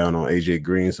locked down on AJ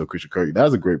Green. So Christian Kirk.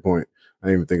 That's a great point. I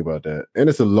didn't even think about that. And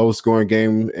it's a low-scoring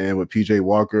game, and with PJ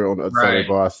Walker on the other side of the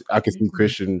ball, I can see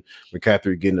Christian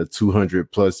McCaffrey getting a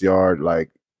 200-plus yard. Like,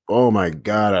 oh my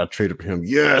God, I traded for him.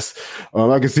 Yes,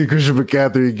 I can see Christian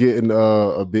McCaffrey getting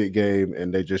a big game,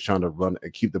 and they're just trying to run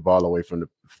and keep the ball away from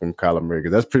Kyler Murray,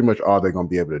 because that's pretty much all they're going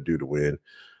to be able to do to win,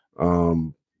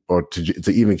 or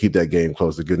to even keep that game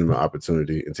close, to give them an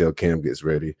opportunity until Cam gets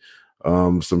ready.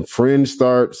 Some fringe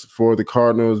starts for the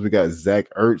Cardinals. We got Zach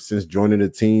Ertz since joining the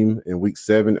team in week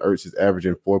 7. Ertz is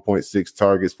averaging 4.6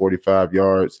 targets, 45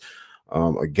 yards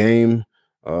a game.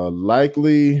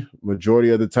 Likely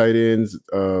majority of the tight ends,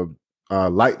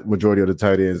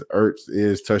 Ertz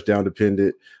is touchdown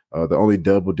dependent. The only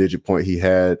double-digit point he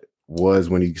had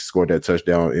was when he scored that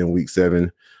touchdown in week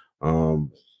 7.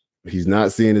 He's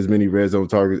not seeing as many red zone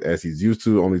targets as he's used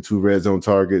to. Only 2 red zone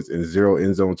targets and 0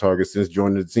 end zone targets since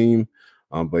joining the team.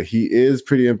 But he is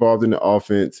pretty involved in the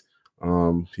offense.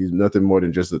 He's nothing more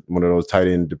than just one of those tight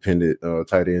end dependent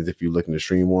tight ends. If you look in the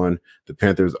stream one, the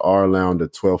Panthers are allowing the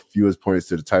 12th fewest points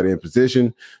to the tight end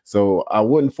position. So I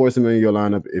wouldn't force him in your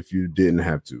lineup if you didn't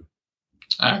have to.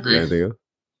 I agree. Anything else?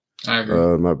 I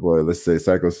agree. My boy, let's say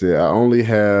Psycho said, I only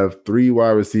have 3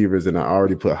 wide receivers and I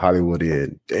already put Hollywood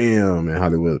in. Damn, man,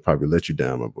 Hollywood probably let you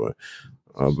down, my boy.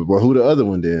 But who the other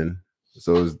one then?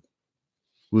 So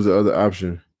who's the other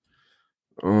option?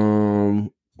 On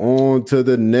to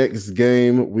the next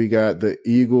game. We got the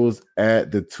Eagles at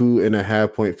the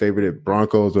 2.5-point favorite at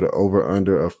Broncos with an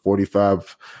over-under of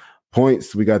 45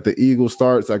 points. We got the Eagles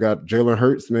starts. I got Jalen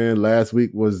Hurts, man. Last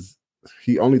week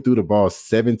he only threw the ball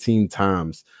 17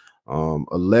 times.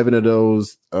 11 of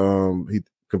those, he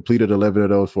completed 11 of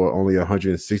those for only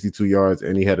 162 yards,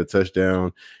 and he had a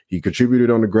touchdown. He contributed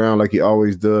on the ground like he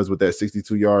always does with that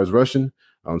 62 yards rushing.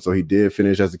 So he did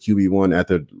finish as a QB1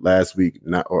 after last week,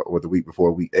 or the week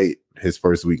before, week 8, his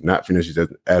first week, not finished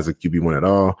as a QB1 at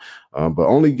all, but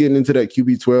only getting into that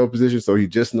QB12 position. So he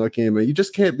just snuck in, man. You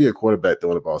just can't be a quarterback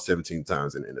throwing the ball 17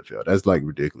 times in the NFL. That's like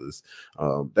ridiculous.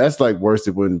 That's like worse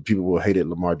than when people will hate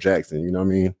Lamar Jackson. You know what I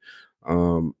mean?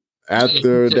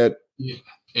 After that,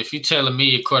 if you're telling me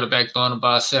your quarterback throwing the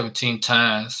ball 17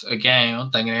 times a game,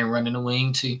 I'm thinking they ain't running the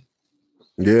wing too.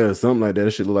 Yeah, something like that.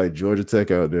 It should look like Georgia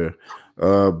Tech out there.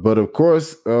 But of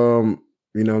course, you know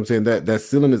what I'm saying, that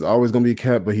ceiling is always going to be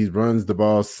capped, but he runs the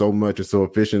ball so much and so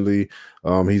efficiently.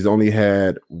 He's only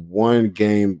had 1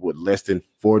 game with less than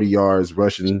 40 yards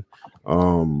rushing.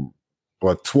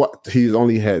 He's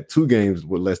only had 2 games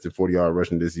with less than 40-yard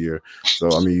rushing this year.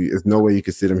 So, I mean, there's no way you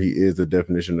can sit him. He is the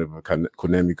definition of a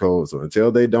Konami code. So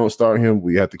until they don't start him,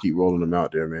 we have to keep rolling him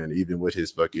out there, man. Even with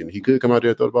his he could come out there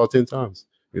and throw the ball 10 times.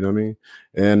 You know what I mean?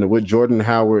 And with Jordan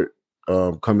Howard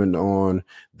coming on,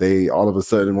 they all of a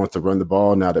sudden want to run the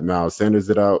ball now that Miles Sanders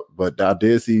is out. But I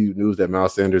did see news that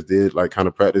Miles Sanders did kind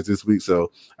of practice this week.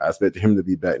 So I expect him to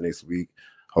be back next week,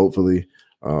 hopefully.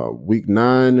 Week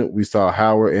 9, we saw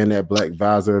Howard and that black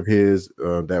visor of his,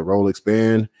 that roll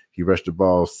expand. He rushed the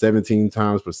ball 17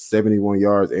 times for 71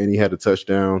 yards, and he had a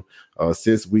touchdown.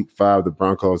 Since week 5, the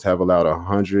Broncos have allowed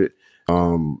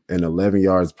 111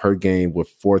 yards per game with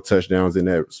 4 touchdowns in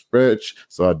that stretch.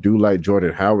 So I do like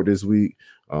Jordan Howard this week.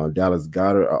 Dallas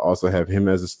Goedert, I also have him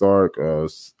as a start.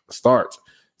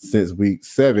 Since week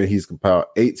 7, he's compiled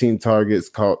 18 targets,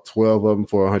 caught 12 of them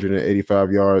for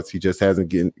 185 yards. He just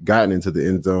hasn't gotten into the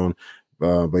end zone,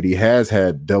 but he has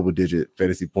had double-digit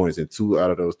fantasy points in 2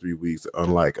 out of those 3 weeks,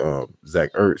 unlike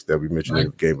Zach Ertz that we mentioned in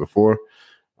the game before.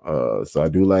 So I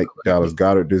do like Dallas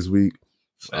Goedert this week.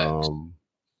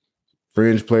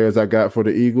 Fringe players I got for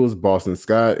the Eagles, Boston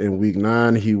Scott in week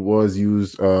 9. He was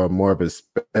used more of a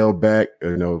spell back.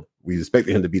 You know, we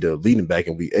expected him to be the leading back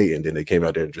in week 8, and then they came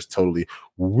out there and just totally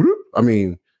I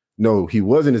mean, no, he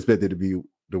wasn't expected to be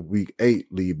the week 8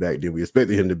 lead back. Then we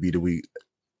expected him to be the week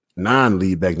 9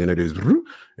 lead back. Then it is,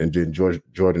 and then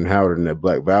Jordan Howard and that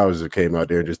Black Bowser came out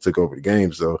there and just took over the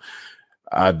game. So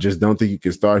I just don't think you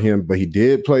can start him, but he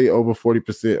did play over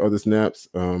 40% of the snaps.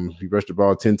 He rushed the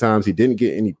ball 10 times. He didn't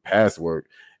get any pass work.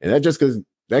 And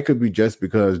that could be just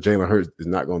because Jalen Hurts is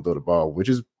not going to throw the ball, which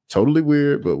is totally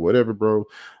weird, but whatever, bro.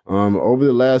 Over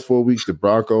the last 4 weeks, the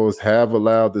Broncos have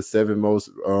allowed the 7 most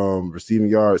receiving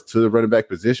yards to the running back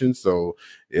position. So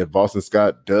if Boston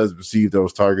Scott does receive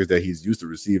those targets that he's used to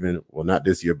receiving, well, not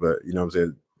this year, but you know what I'm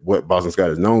saying, what Boston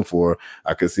Scott is known for,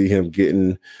 I could see him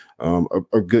getting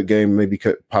a good game, maybe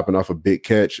popping off a big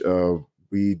catch.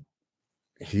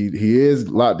 He is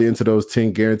locked into those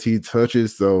 10 guaranteed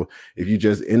touches. So if you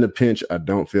just in the pinch, I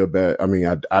don't feel bad. I mean,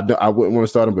 I wouldn't want to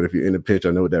start him, but if you're in the pinch, I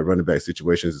know what that running back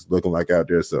situation is looking like out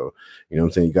there. So, you know what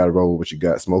I'm saying? You got to roll with what you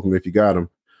got. Smoke him if you got him.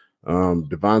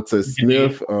 Devonta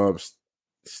Smith,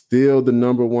 still the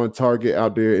number 1 target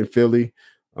out there in Philly.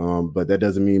 But that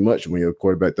doesn't mean much when your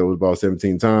quarterback throws the ball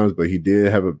 17 times. But he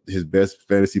did have his best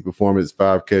fantasy performance: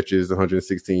 5 catches,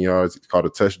 116 yards. He caught a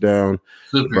touchdown.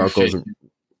 Broncos,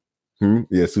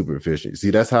 yeah, super efficient. See,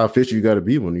 that's how efficient you got to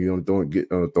be when you're throwing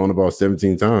the ball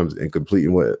 17 times and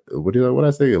completing what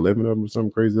I say, 11 of them or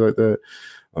something crazy like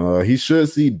that. He should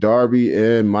see Darby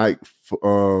and Mike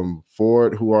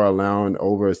Ford, who are allowing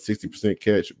over a 60%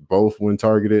 catch, both when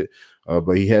targeted.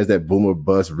 But he has that boomer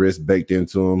bust risk baked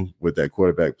into him with that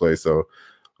quarterback play. So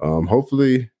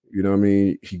hopefully, you know what I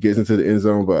mean, he gets into the end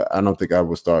zone, but I don't think I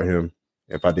would start him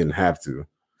if I didn't have to.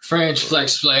 French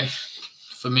flex play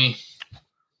for me.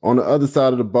 On the other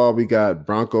side of the ball, we got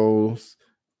Broncos,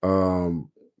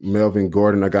 Melvin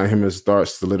Gordon. I got him to start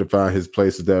solidifying his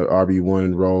place as that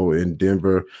RB1 role in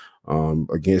Denver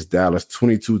against Dallas.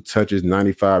 22 touches,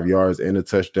 95 yards, and a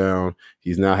touchdown.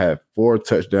 He's now had 4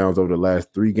 touchdowns over the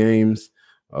last 3 games.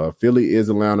 Philly is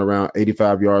allowing around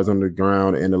 85 yards on the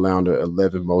ground and allowing the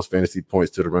 11 most fantasy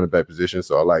points to the running back position.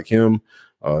 So I like him.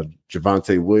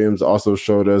 Javonte Williams also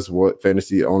showed us what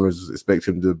fantasy owners expect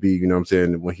him to be. You know what I'm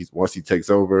saying? Once he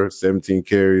takes over, 17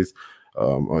 carries,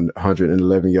 on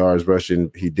 111 yards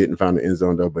rushing. He didn't find the end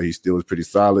zone though, but he still was pretty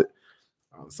solid.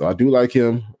 So I do like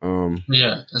him.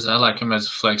 I like him as a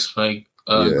flex play.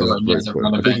 I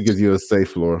think he gives you a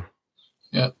safe floor.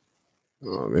 Yeah.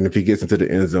 And if he gets into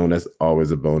the end zone, that's always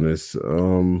a bonus.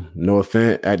 Noah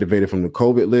Fant activated from the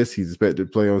COVID list. He's expected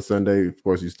to play on Sunday. Of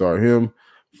course, you start him.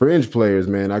 Fringe players,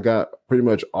 man. I got pretty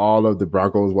much all of the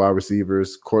Broncos wide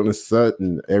receivers. Cortland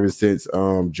Sutton, ever since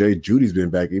Jay Judy's been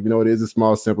back, even though it is a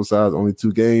small sample size, only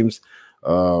 2 games,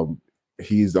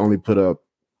 he's only put up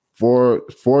 4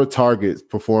 targets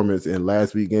performance in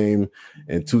last week game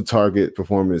and 2 target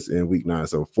performance in week 9.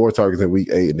 So 4 targets in week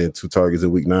 8 and then 2 targets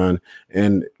in week 9.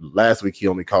 And last week he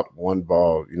only caught 1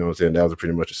 ball. You know what I'm saying? That was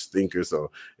pretty much a stinker. So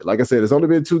like I said, it's only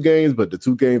been 2 games, but the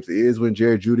 2 games is when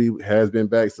Jared Judy has been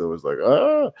back. So it's like,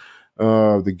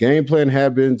 the game plan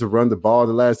had been to run the ball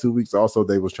the last 2 weeks. Also,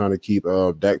 they was trying to keep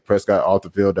Dak Prescott off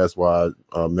the field. That's why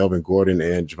Melvin Gordon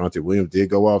and Javonte Williams did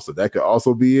go off. So that could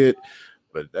also be it.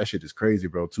 But that shit is crazy,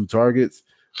 bro. 2 targets.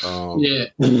 Yeah.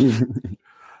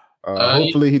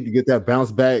 Hopefully he can get that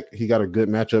bounce back. He got a good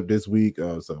matchup this week.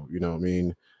 So, you know what I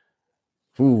mean?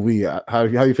 How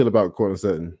you feel about Cortland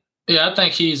Sutton? Yeah, I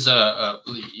think he's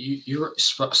you're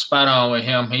spot on with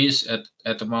him. He's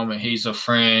at the moment, he's a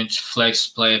fringe flex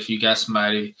play. If you got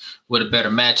somebody with a better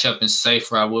matchup and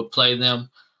safer, I would play them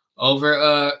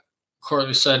over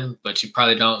Cortland Sutton, but you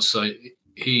probably don't. So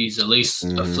he's at least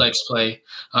a flex play.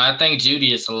 I think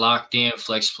Judy is a locked-in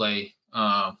flex play.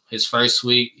 His first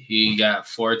week, he got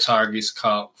 4 targets,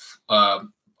 caught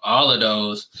all of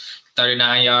those,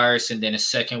 39 yards. And then his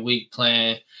second week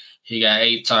playing, he got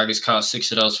 8 targets, caught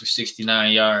 6 of those for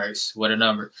 69 yards. What a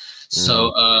number.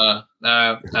 So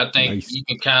I think you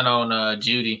can count on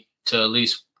Judy to at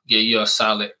least get you a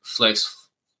solid flex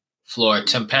floor.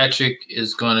 Tim Patrick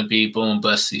is going to be boom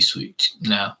bust this week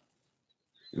now.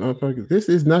 This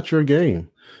is not your game.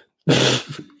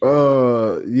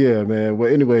 Yeah, man.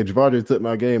 Well, anyway, Javar just took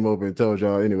my game over and told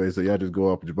y'all anyway, so y'all just go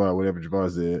off of Javar, whatever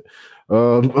Javar said.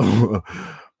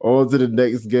 On to the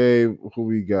next game. Who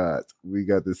we got? We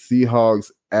got the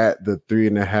Seahawks at the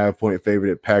 3.5 point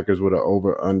favorite at Packers with an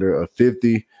over under of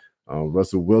 50.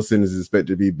 Russell Wilson is expected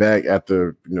to be back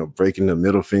after breaking the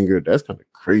middle finger. That's kind of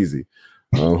crazy.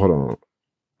 Hold on.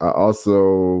 I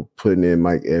also putting in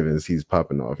Mike Evans. He's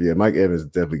popping off. Yeah, Mike Evans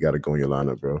definitely got to go in your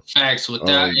lineup, bro. Facts.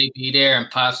 Without AB there and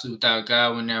possibly without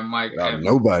Godwin there, Mike Evans.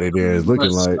 Nobody there is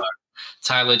looking like.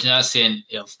 Tyler Johnson,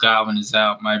 if Godwin is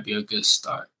out, might be a good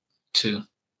start too.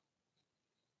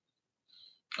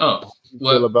 Oh,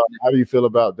 how do you feel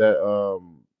about that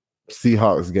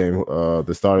Seahawks game?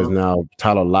 The starters now,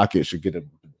 Tyler Lockett should get a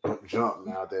jump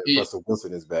now that Russell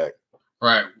Wilson is back.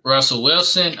 Right. Russell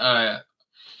Wilson,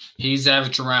 he's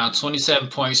averaged around 27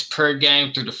 points per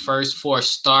game through the first 4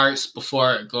 starts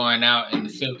before going out in the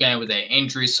 5th game with an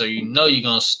injury. So you're going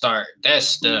to start that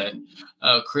stud.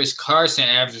 Chris Carson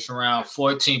averaged around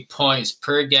 14 points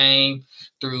per game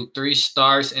through 3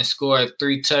 starts and scored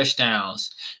 3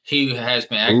 touchdowns. He has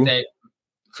been activated.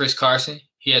 Chris Carson.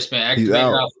 He has been activated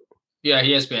off. Yeah,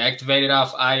 he has been activated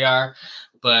off IR,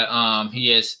 but he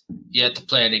has yet to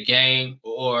play the game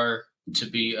or to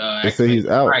be they say he's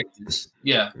out. Practice.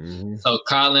 Yeah. Mm-hmm. So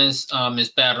Collins is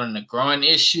battling a groin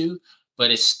issue,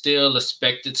 but is still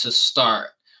expected to start.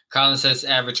 Collins has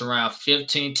averaged around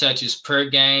 15 touches per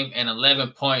game and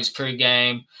 11 points per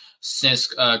game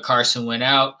since Carson went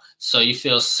out. So you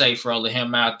feel safe rolling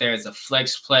him out there as a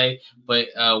flex play. But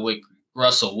with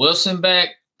Russell Wilson back,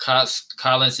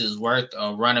 Collins is worth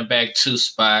a running back 2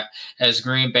 spot, as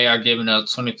Green Bay are giving up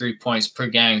 23 points per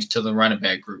game to the running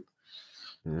back group.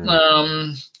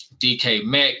 DK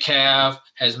Metcalf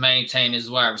has maintained his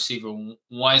wide receiver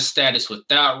 1 status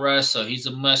without Russ, so he's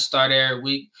a must start every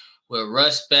week. With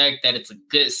Russ back, that it's a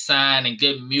good sign and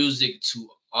good music to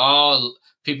all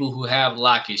people who have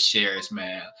Lockett shares,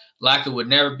 man. Lockett would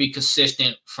never be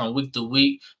consistent from week to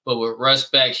week, but with Russ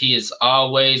back, he is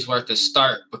always worth a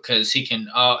start because he can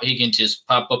just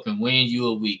pop up and win you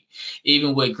a week.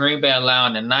 Even with Green Bay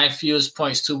allowing the 9th fewest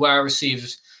points to wide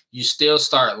receivers, you still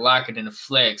start Lockett in the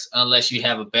flex unless you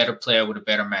have a better player with a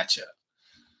better matchup.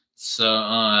 So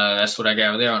that's what I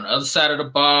got there. On the other side of the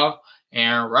ball,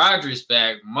 Aaron Rodgers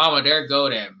back. Mama, there go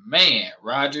that man.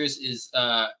 Rodgers is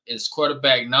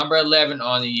quarterback number 11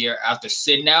 on the year after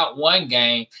sitting out 1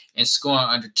 game and scoring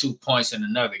under 2 points in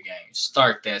another game.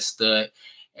 Start that stud.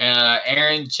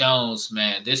 Aaron Jones,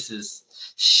 man, this is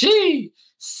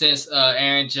since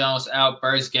Aaron Jones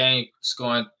outburst game,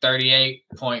 scoring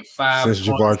 38.5. Since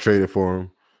Jabbar traded for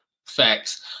him.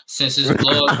 Facts. Since his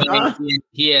blow-up game,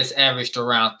 he has averaged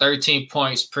around 13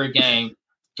 points per game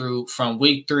from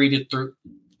week 3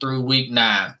 through week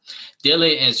 9. Dillon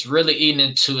is really eating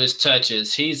into his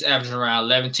touches. He's averaging around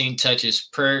 11 touches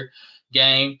per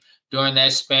game during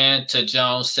that span to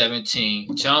Jones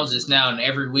 17. Jones is now in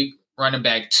every week running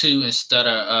back 2 instead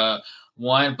of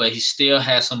 1, but he still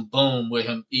has some boom with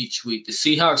him each week. The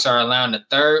Seahawks are allowing the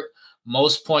 3rd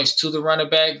most points to the running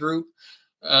back group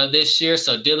this year,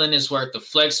 so Dillon is worth the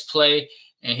flex play,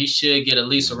 and he should get at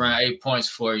least around 8 points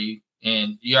for you.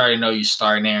 And you already know you're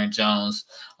starting Aaron Jones.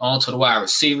 On to the wide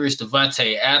receivers.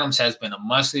 Devontae Adams has been a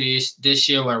must this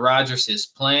year when Rodgers is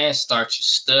playing. Start your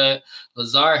stud.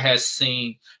 Lazard has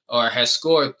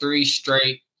scored 3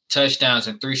 straight touchdowns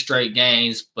in 3 straight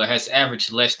games, but has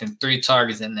averaged less than 3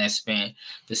 targets in that span.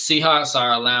 The Seahawks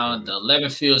are allowing the 11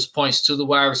 fewest points to the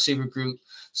wide receiver group.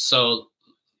 So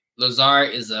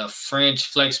Lazard is a fringe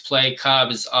flex play. Cobb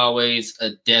is always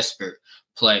a desperate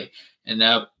play. And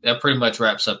that pretty much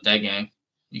wraps up that game.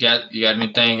 You got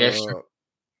anything extra?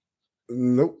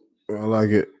 Nope. I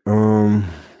like it. On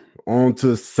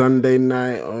to Sunday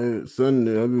night.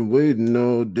 Sunday. I've been waiting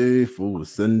all day for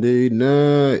Sunday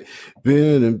night.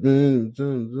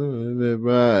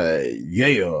 Right.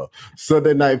 Yeah.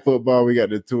 Sunday night football. We got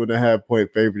the 2.5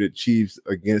 point favorite Chiefs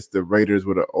against the Raiders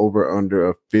with an over-under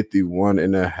of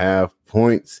 51.5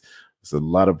 points. It's a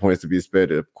lot of points to be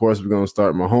expected. Of course, we're going to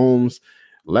start Mahomes.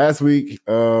 Last week,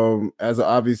 as an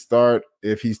obvious start,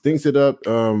 if he stinks it up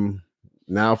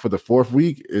now for the 4th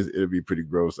week, it'll be pretty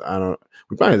gross. We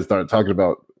probably have to start talking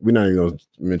about, we're not even going to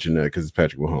mention that because it's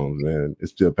Patrick Mahomes, man.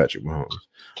 It's still Patrick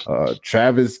Mahomes.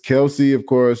 Travis Kelce, of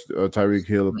course, Tyreek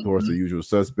Hill, of course, the usual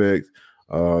suspects.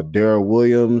 Darrell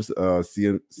Williams,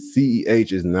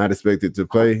 CEH is not expected to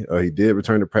play. He did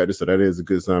return to practice, so that is a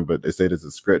good sign, but they say there's a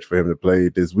stretch for him to play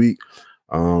this week.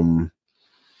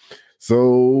 So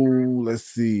let's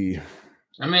see.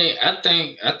 I mean, I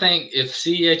think if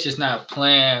CEH is not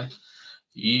playing,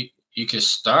 you could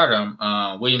start him.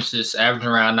 Williams is averaging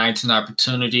around 19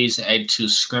 opportunities and 82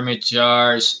 scrimmage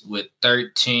yards with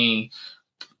averaging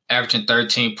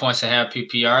 13 points and half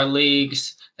PPR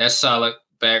leagues. That's solid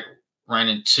back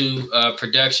running 2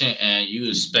 production, and you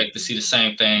expect to see the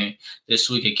same thing this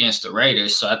week against the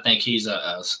Raiders. So I think he's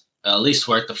at least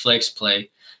worth the flex play.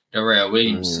 Darrell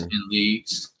Williams in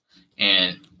leagues.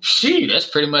 And That's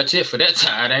pretty much it for that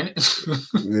side, ain't it?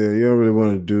 Yeah, you don't really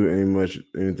want to do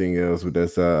anything else with that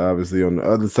side. Obviously, on the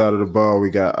other side of the ball, we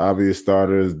got obvious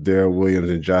starters, Darrell Williams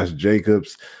and Josh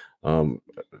Jacobs.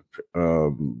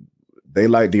 They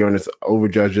like D'Ernest over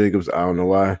Josh Jacobs. I don't know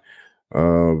why.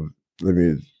 Hold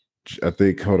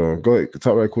on. Go ahead.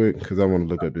 Talk right quick because I want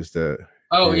to look up this stat.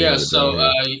 Oh, yeah. So,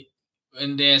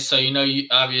 you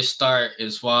obvious start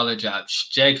is Waller, Josh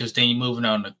Jacobs. Then you're moving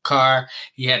on to Carr.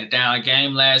 He had a down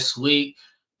game last week,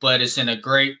 but it's in a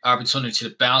great opportunity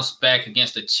to bounce back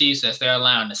against the Chiefs as they're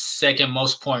allowing the second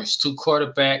most points to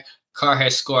quarterback. Carr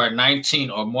has scored 19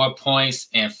 or more points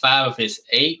in 5 of his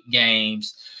 8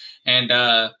 games. And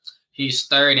he's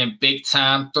third in big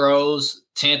time throws,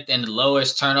 10th in the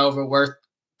lowest turnover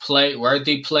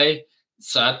worthy play.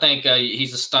 So I think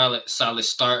he's a solid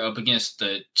start up against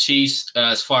the Chiefs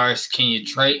as far as Kenyon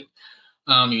Drake.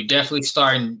 You're definitely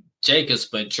starting Jacobs,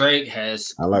 but Drake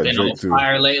has been on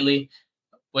fire lately.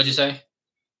 What'd you say?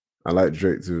 I like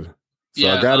Drake too. So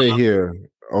I got it here.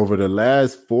 Over the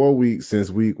last 4 weeks since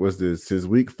week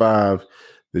 5,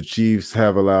 the Chiefs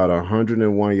have allowed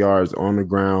 101 yards on the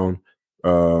ground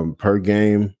per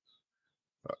game,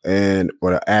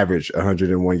 or the average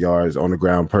 101 yards on the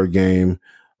ground per game.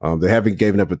 They haven't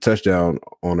given up a touchdown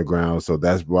on the ground, so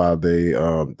that's why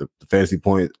the fantasy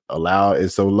point allowed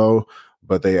is so low.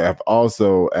 But they have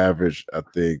also averaged, I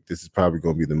think this is probably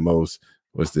going to be the most.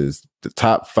 What's this? The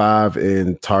top 5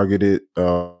 in targeted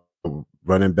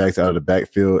running backs out of the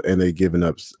backfield, and they're giving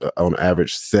up on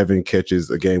average 7 catches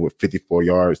a game with 54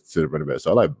 yards to the running back.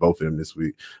 So I like both of them this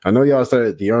week. I know y'all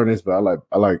started D'Ernest, but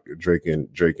I like Drake and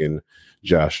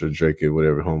Josh, or Drake and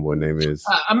whatever homeboy name is.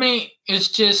 I mean, it's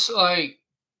just like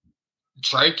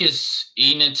Drake is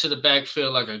eating into the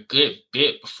backfield like a good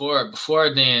bit. Before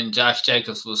then, Josh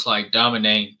Jacobs was like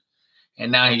dominating,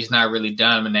 and now he's not really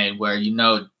dominating. Where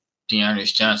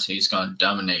D'Ernest Johnson is going to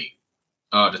dominate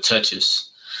all the touches.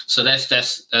 So that's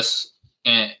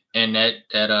and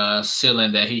that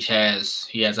ceiling that he has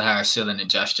a higher ceiling than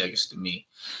Josh Jacobs to me.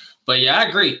 But yeah, I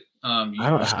agree.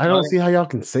 I don't see how y'all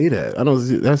can say that. I don't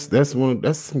see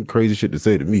that's some crazy shit to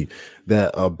say to me,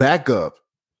 that a backup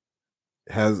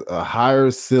has a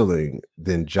higher ceiling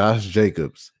than Josh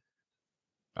Jacobs.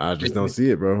 I just don't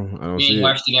see it, bro. I don't see it. You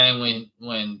watched the game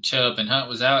when Chubb and Hunt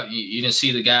was out. You didn't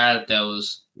see the guy that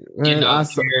was getting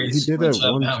off carries. He did that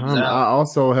one time. I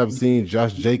also have seen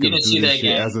Josh Jacobs do this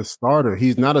shit as a starter.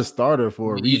 He's not a starter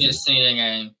for a reason. You didn't see that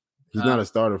game. He's not a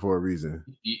starter for a reason.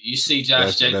 You see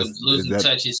Josh Jacobs losing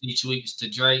touches each week to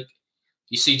Drake.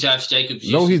 You see Josh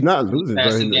Jacobs. No, he's not losing, bro.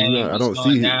 I don't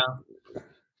see it.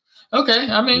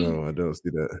 Okay, I mean, no, I don't see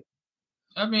that.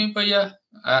 I mean, but yeah,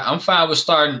 I'm fine with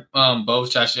starting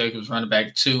both Josh Jacobs running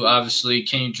back 2. Obviously,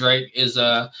 Kenyon Drake is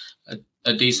a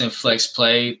decent flex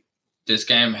play. This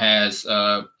game has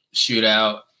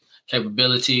shootout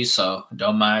capabilities, so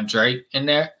don't mind Drake in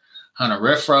there. Hunter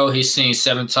Renfrow, he's seen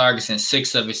 7 targets in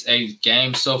 6 of his 8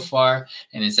 games so far,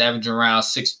 and is averaging around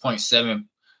 6.7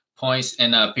 points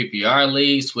in PPR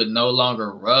leagues with no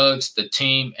longer Ruggs, the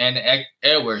team, and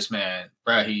Edwards, man.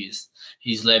 Bro, he's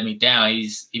let me down.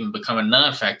 He's even become a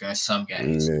non-factor in some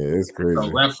games. Yeah, it's crazy. So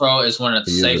Renfrow is one of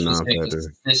the safest and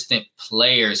consistent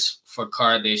players for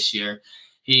Carr this year.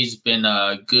 He's been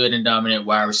a good and dominant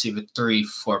wide receiver 3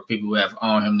 for people who have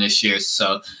owned him this year.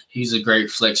 So he's a great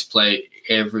flex play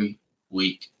every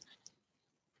week.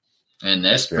 And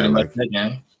that's pretty much the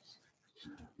game.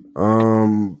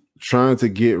 Trying to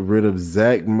get rid of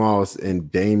Zach Moss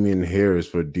and Damian Harris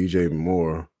for DJ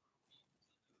Moore.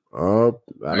 I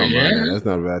don't know. That's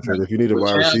not a bad trade. If you need a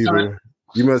wide receiver,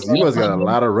 you must got a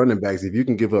lot of running backs. If you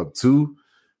can give up 2,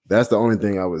 that's the only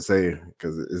thing I would say,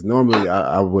 because it's normally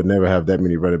I would never have that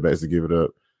many running backs to give it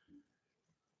up.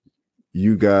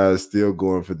 You guys still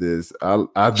going for this? I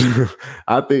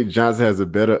think Johnson has a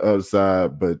better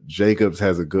upside, but Jacobs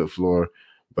has a good floor.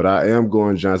 But I am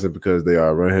going Johnson because they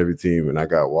are a run-heavy team, and I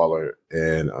got Waller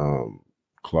and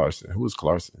Clarkson. Who was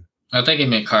Clarkson? I think he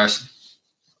meant Carson.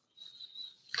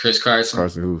 Chris Carson.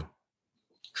 Carson who?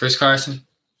 Chris Carson.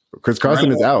 Chris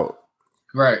Carson is out.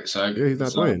 Right. So yeah, he's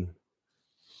not playing.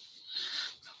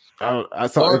 So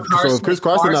if Chris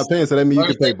Carson not playing, so that means you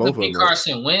can play both of them.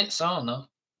 Carson Wentz, I don't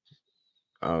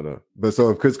know. But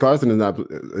so if Chris Carson is not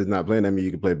playing, that means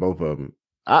you can play both of them.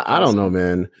 I don't know,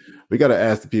 man. We got to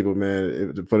ask the people,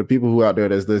 man. For the people who out there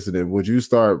that's listening, would you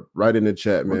start right in the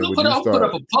chat, man? Put up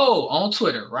a poll on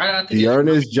Twitter right after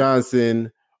D'Ernest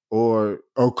Johnson or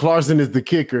Clarkson is the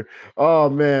kicker. Oh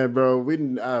man, bro, we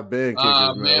didn't ban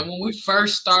kickers, man. When we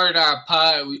first started our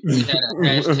pod, we had a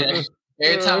hashtag.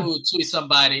 Every time we would tweet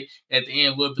somebody at the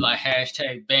end, we'd be like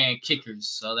hashtag ban kickers.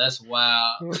 So that's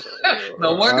wild.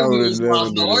 No wonder we was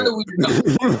lost. No wonder we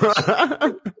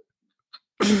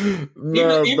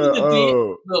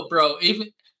look, bro.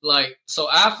 Even like so,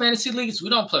 our fantasy leagues, we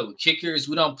don't play with kickers.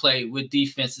 We don't play with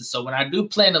defenses. So when I do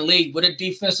play in the league with a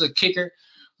defensive kicker,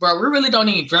 bro, we really don't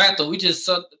even draft them. We just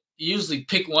usually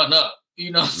pick one up.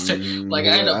 You know what I'm saying? Like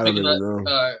I end up picking up.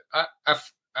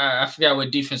 I forgot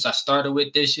what defense I started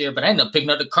with this year, but I ended up picking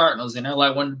up the Cardinals, and they're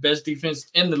like one of the best defense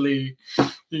in the league.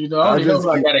 You know, I don't even know if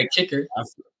I got a kicker. I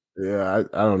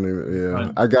don't even.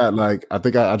 Yeah, I got I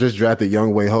think I just drafted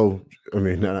Young Wei Ho. I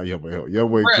mean, not Young Wei Ho, Young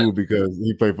Wei Koo because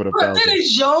he played for the Falcons. That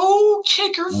is your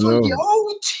kicker for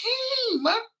your team,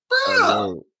 my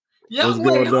bro. What's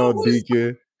going on,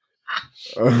 Deacon?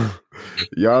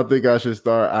 Y'all think I should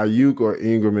start Ayuk or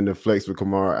Ingram in the flex with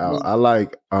Kamara out? I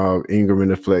like Ingram in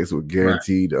the flex with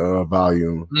guaranteed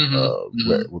volume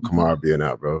with Kamara being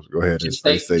out, bro. Go ahead and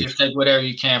stay safe. Just take whatever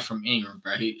you can from Ingram,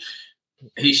 bro.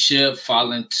 He should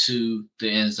fall into the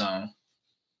end zone.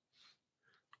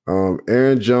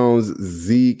 Aaron Jones,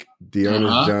 Zeke,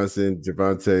 Dearness Johnson,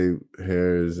 Javonte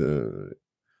Harris.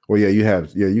 Well, yeah, you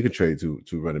can trade two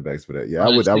running backs for that. Yeah, I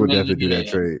would definitely do that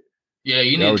trade. Yeah,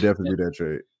 I would definitely do that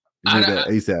trade. You need that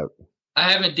ASAP.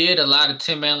 I haven't did a lot of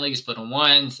 10-man leagues, but the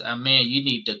ones, you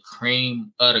need the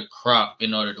cream of the crop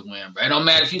in order to win, bro. It don't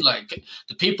matter if you like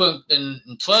the people in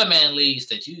 12-man leagues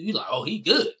that you like, oh, he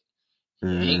good.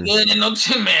 He ain't good in no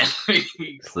 10-man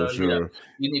leagues. For sure.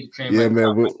 You need the cream of the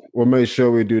crop. Man, we'll make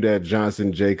sure we do that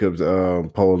Johnson Jacobs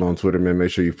poll on Twitter, man.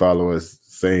 Make sure you follow us.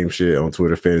 Same shit on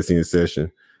Twitter, Fantasy in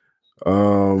Session.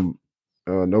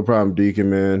 No problem, Deacon,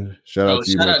 man. Shout out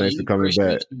to you, man. Thanks for coming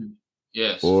back.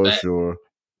 Yes, for sure.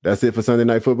 That's it for Sunday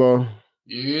Night Football?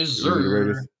 Yes,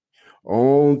 sir.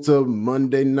 On to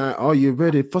Monday night. Are you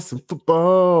ready for some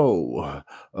football?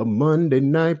 A Monday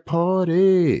night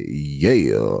party.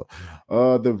 Yeah.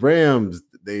 The Rams,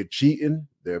 they're cheating.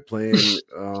 They're playing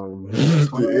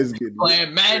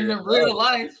playing Madden in real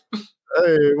life.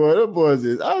 Hey, well, them boys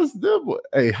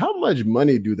hey, how much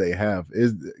money do they have?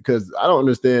 Is because I don't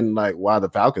understand why the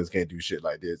Falcons can't do shit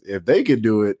like this. If they can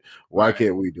do it, why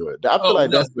can't we do it? I feel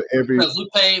that's for every. Because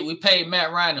we paid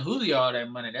Matt Ryan and Julio all that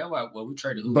money. That's why we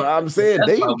traded Julio. But I'm saying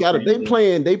they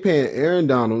paying Aaron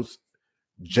Donalds,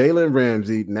 Jalen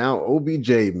Ramsey, now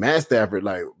OBJ, Matt Stafford.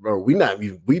 Like, bro, we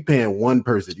paying one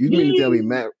person. You mean to tell me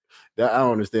Matt? I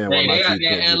don't understand why they out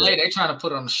there in LA. They trying to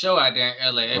put on the show out there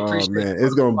in LA. Man,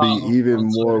 it's gonna be even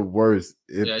more worse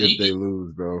if they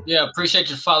lose, bro. Yeah, appreciate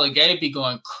your follow. Gabe be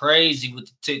going crazy with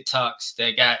the TikToks.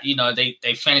 They got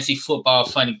they fantasy football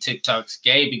funny TikToks.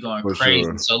 Gabe be going crazy.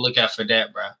 Sure. So look out for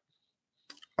that, bro.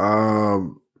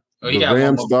 The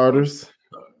Ram starters.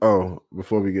 Oh,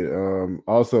 before we get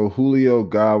also Julio,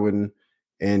 Godwin,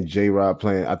 and J-Rob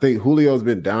playing. I think Julio's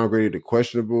been downgraded to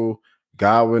questionable.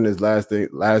 Godwin is last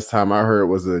time I heard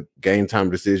was a game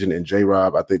time decision, and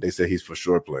J-Rob, I think they said he's for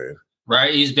sure playing.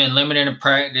 Right, he's been limited in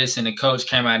practice, and the coach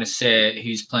came out and said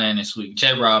he's playing this week.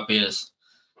 J-Rob is.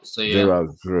 So yeah.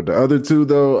 J-Rob's for sure. The other two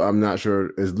though, I'm not sure.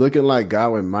 It's looking like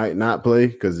Godwin might not play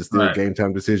because it's still a game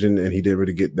time decision, and he didn't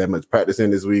really get that much practice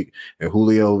in this week. And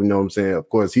Julio, you know what I'm saying? Of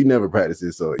course, he never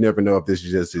practices, so you never know if this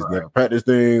is just his never practice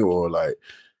thing or like.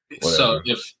 Whatever. So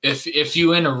if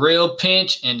you in a real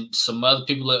pinch and some other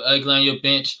people are ugly on your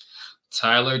bench,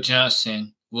 Tyler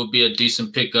Johnson will be a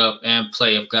decent pickup and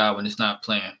play if Godwin is not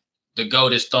playing. The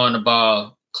GOAT is throwing the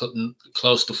ball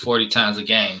close to 40 times a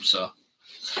game. So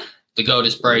the GOAT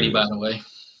is Brady, by the way.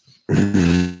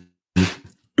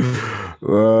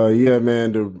 Yeah,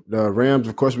 man. The Rams,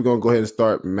 of course, we're gonna go ahead and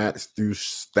start Matthew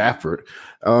Stafford.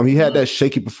 He had that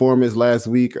shaky performance last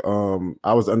week.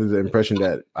 I was under the impression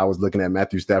that I was looking at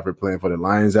Matthew Stafford playing for the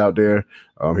Lions out there.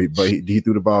 He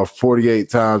threw the ball 48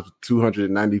 times,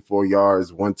 294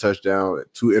 yards, 1 touchdown,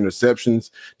 2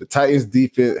 interceptions. The Titans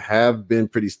defense have been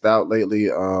pretty stout lately.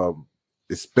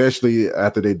 Especially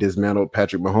after they dismantled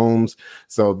Patrick Mahomes.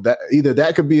 So that either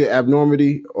that could be an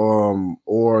abnormality,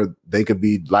 or they could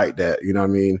be like that, you know what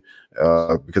I mean?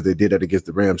 Because they did that against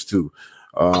the Rams too.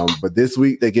 But this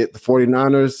week they get the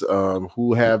 49ers,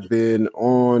 who have been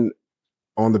on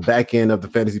the back end of the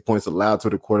fantasy points allowed to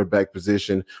the quarterback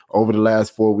position over the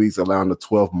last 4 weeks, allowing the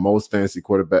 12th most fantasy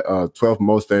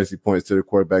points to the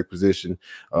quarterback position.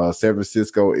 San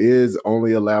Francisco is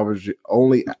only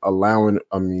allowing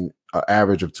an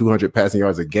average of 200 passing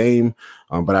yards a game,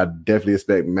 but I definitely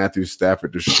expect Matthew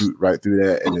Stafford to shoot right through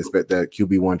that and expect that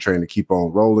QB1 train to keep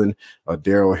on rolling.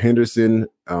 Darrell Henderson,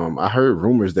 I heard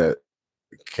rumors that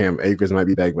Cam Akers might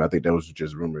be back, but I think that was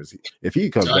just rumors. If he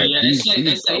comes back, they say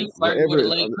he fighting with a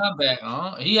late comeback.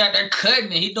 He out there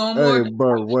cutting it. He doing more.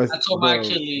 Bro,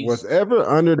 whatever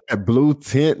under that blue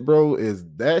tent, bro, is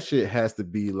that shit has to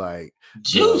be like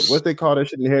juice. What they call that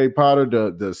shit in Harry Potter,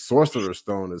 the Sorcerer's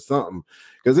Stone or something.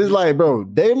 Because it's like, bro,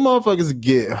 they motherfuckers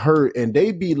get hurt and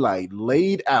they be like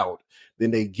laid out. Then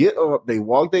they get up, they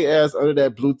walk their ass under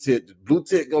that blue tent. The blue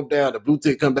tent go down, the blue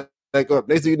tent come back up.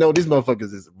 They say, you know, these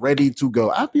motherfuckers is ready to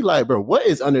go. I be like, bro, what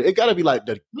is under? It gotta be like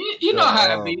you know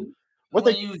how it be. What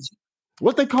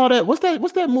they call that? What's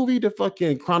that movie? The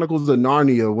fucking Chronicles of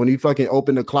Narnia when he fucking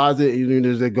open the closet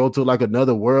and they go to like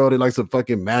another world and like some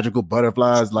fucking magical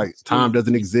butterflies, like time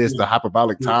doesn't exist, the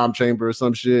hyperbolic time chamber or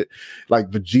some shit. Like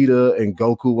Vegeta and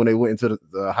Goku when they went into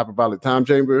the hyperbolic time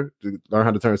chamber to learn how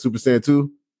to turn Super Saiyan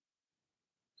 2.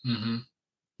 Mm-hmm.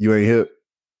 You ain't hip.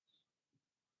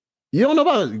 You don't know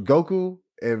about Goku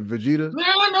and Vegeta? Man,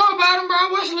 I know about him, bro. I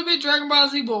watched a little bit Dragon Ball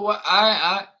Z, but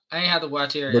I ain't have to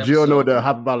watch every But episode. you don't know what the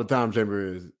hyperbolic time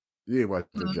chamber is. You ain't watching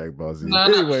the Dragon Ball Z.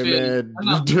 Anyway, man,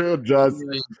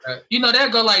 you know, they'll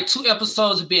go like 2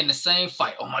 episodes and be in the same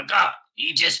fight. Oh my God,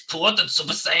 he just pulled the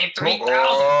Super Saiyan 3000.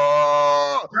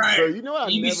 Right. So you know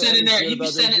what? You be sitting there. You be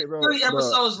sitting 3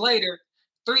 episodes later.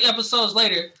 3 episodes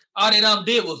later, all they done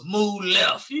did was move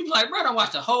left. You be like, bro, I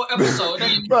watched the whole episode.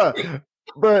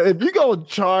 But if you go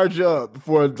charge up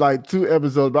for like 2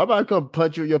 episodes, bro, I might come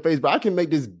punch you in your face, but I can make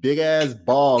this big ass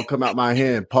ball come out my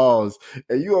hand, pause,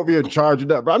 and you over here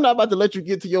charging up, bro. I'm not about to let you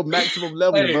get to your maximum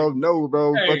level, bro. No,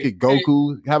 bro. Fucking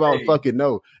Goku. How about fucking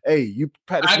no? Hey, you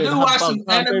practice. I do watch some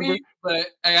anime,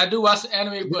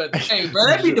 but hey, bro,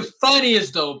 that'd be the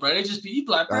funniest though, bro. They just be you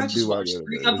be like, bro, I just watched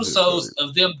 3 episodes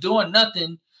of them doing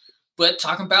nothing. But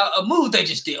talking about a move they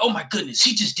just did. Oh my goodness,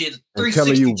 he just did 360. I'm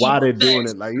telling you why they're doing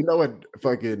it. Like, you know what?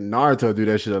 Fucking Naruto do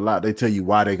that shit a lot. They tell you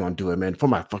why they're gonna do it, man. For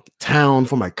my fucking town,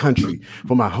 for my country,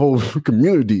 for my whole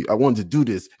community. I wanted to do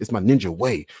this. It's my ninja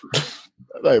way.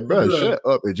 Like, bro, shut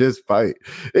up and just fight.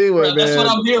 Anyway, man. That's what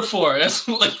I'm here for. That's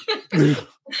what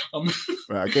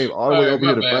I came all the way over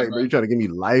here to fight, bro. You trying to give me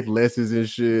life lessons and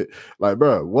shit. Like,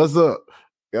 bro, what's up?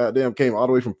 Goddamn, came all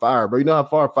the way from fire, bro. You know how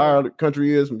far fire the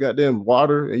country is from goddamn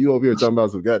water, and you over here talking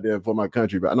about some goddamn for my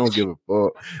country, but I don't give a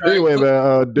fuck. Anyway,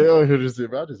 man, Dale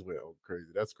Henderson, I just went crazy.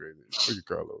 That's crazy. Look at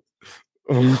Carlos.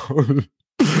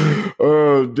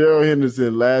 Daryl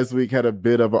Henderson last week had a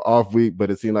bit of an off week,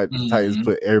 but it seemed like the Titans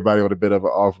put everybody on a bit of an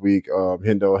off week.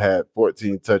 Hendo had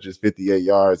 14 touches, 58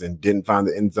 yards, and didn't find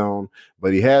the end zone,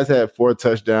 but he has had 4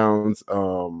 touchdowns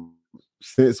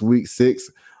since week 6.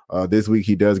 This week,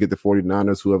 he does get the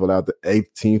 49ers, who have allowed the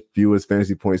 18th fewest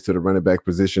fantasy points to the running back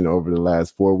position over the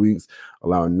last 4 weeks,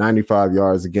 allowing 95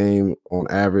 yards a game on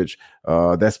average.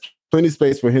 That's plenty of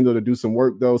space for Hendo to do some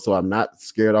work, though, so I'm not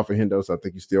scared off of Hendo, so I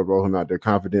think you still roll him out there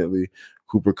confidently.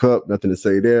 Cooper Kupp, nothing to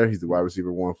say there. He's the wide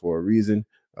receiver 1 for a reason.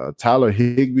 Tyler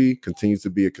Higbee continues to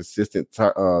be a consistent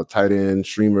tight end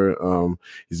streamer.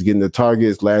 He's getting the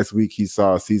targets. Last week, he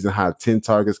saw a season-high 10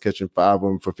 targets, catching 5 of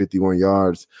them for 51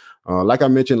 yards. Like I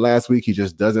mentioned last week, he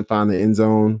just doesn't find the end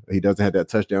zone. He doesn't have that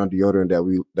touchdown deodorant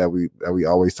that we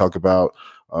always talk about.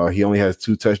 He only has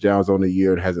 2 touchdowns on the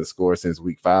year and hasn't scored since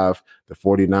week 5. The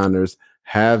 49ers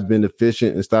have been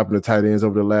efficient in stopping the tight ends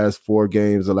over the last 4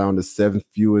 games, allowing the 7th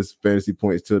fewest fantasy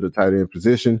points to the tight end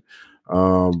position.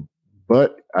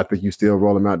 But I think you still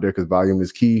roll him out there because volume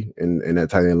is key in that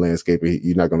tight end landscape.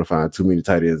 You're not going to find too many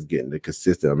tight ends getting the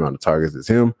consistent amount of targets as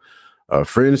him.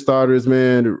 Fringe starters,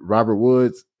 man, Robert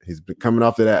Woods. He's been coming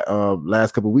off of that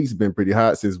last couple of weeks. He's been pretty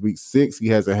hot since week 6. He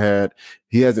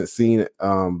hasn't seen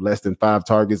less than 5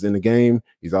 targets in the game.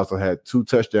 He's also had 2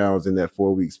 touchdowns in that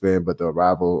 4-week span. But the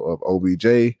arrival of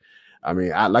OBJ, I mean,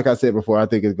 like I said before, I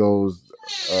think it goes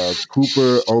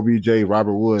Cooper, OBJ,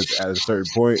 Robert Woods at a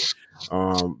certain point.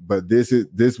 But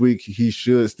this week he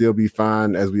should still be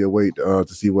fine as we await to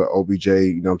see what OBJ,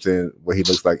 you know what I'm saying, what he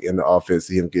looks like in the offense,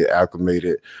 see him get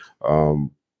acclimated.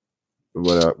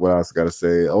 What else I gotta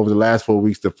say? Over the last 4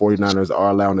 weeks, the 49ers are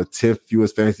allowing the 10th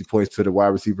fewest fantasy points to the wide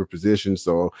receiver position.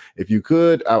 So if you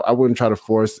could, I wouldn't try to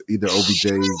force either OBJ,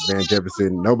 Van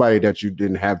Jefferson, nobody that you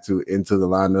didn't have to into the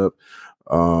lineup.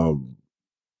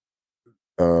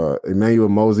 Emmanuel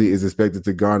Mosley is expected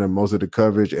to garner most of the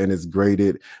coverage and is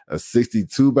graded a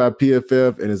 62 by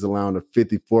PFF and is allowing a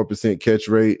 54% catch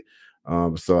rate.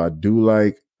 So I do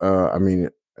like,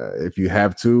 if you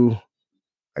have to,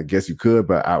 I guess you could,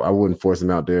 but I wouldn't force him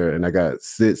out there. And I got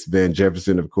Sitz, Van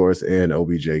Jefferson, of course, and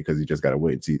OBJ because you just got to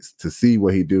wait to see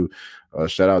what he do.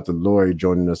 Shout out to Lori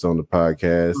joining us on the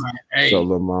podcast. Hey, so,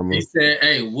 mama. He said,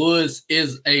 "Hey, Woods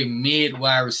is a mid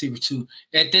wide receiver too.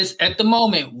 At the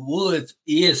moment, Woods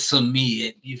is some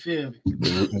mid. You feel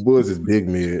me? Woods is big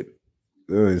mid.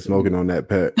 He's smoking on that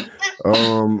pack.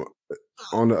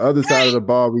 On the other side of the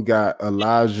ball, we got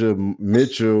Elijah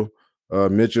Mitchell.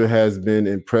 Mitchell has been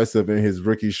impressive in his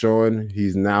rookie showing.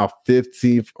 He's now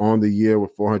 15th on the year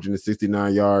with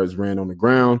 469 yards ran on the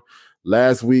ground.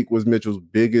 Last week was Mitchell's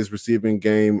biggest receiving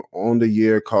game on the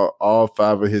year, caught all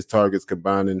 5 of his targets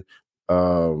combining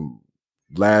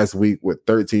last week with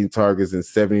 13 targets and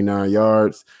 79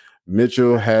 yards.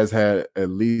 Mitchell has had at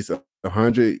least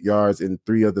 100 yards in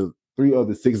 3 of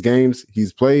the 6 games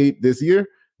he's played this year.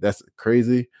 That's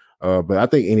crazy. But I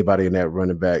think anybody in that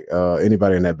running back,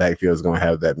 anybody in that backfield is going to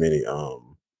have that many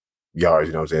yards.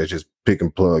 You know what I'm saying? It's just pick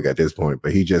and plug at this point.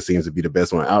 But he just seems to be the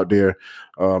best one out there.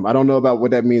 I don't know about what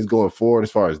that means going forward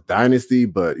as far as dynasty,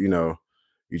 but, you know,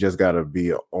 you just got to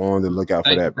be on the lookout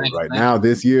for that. But right now,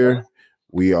 this year,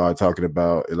 we are talking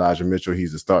about Elijah Mitchell.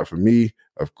 He's a start for me.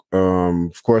 Of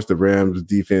course, the Rams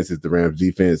defense is the Rams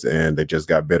defense, and they just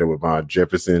got better with Von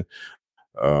Jefferson.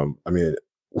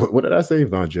 What did I say?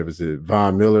 Von Jefferson,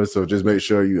 Von Miller. So just make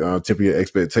sure you temper your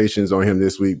expectations on him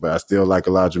this week. But I still like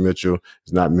Elijah Mitchell.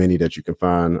 There's not many that you can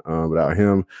find without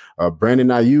him. Brandon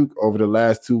Ayuk, over the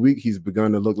last 2 weeks, he's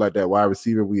begun to look like that wide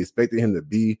receiver we expected him to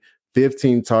be.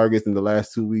 15 targets in the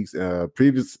last 2 weeks.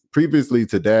 Previously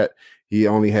to that, he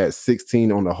only had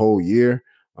 16 on the whole year.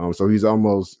 So he's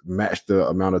almost matched the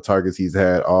amount of targets he's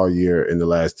had all year in the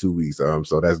last 2 weeks.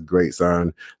 So that's a great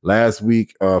sign. Last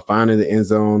week, finding the end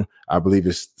zone, I believe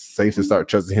it's safe to start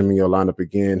trusting him in your lineup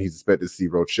again. He's expected to see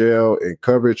Rochelle in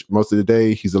coverage most of the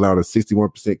day. He's allowed a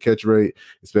 61% catch rate,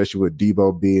 especially with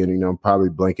Debo being, probably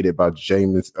blanketed by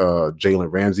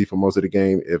Jalen Ramsey for most of the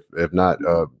game. If not,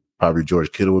 probably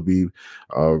George Kittle would be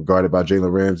guarded by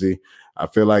Jalen Ramsey. I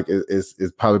feel like it's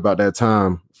probably about that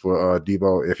time for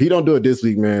Debo. If he don't do it this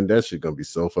week, man, that shit gonna be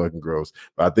so fucking gross.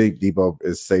 But I think Debo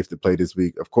is safe to play this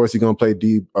week. Of course, he's gonna play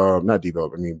Brandon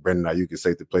Ayuk is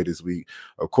safe to play this week.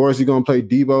 Of course, he's gonna play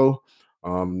Debo,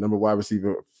 number wide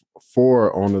receiver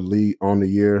 4 on the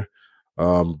year.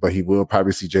 But he will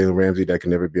probably see Jalen Ramsey. That can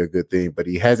never be a good thing. But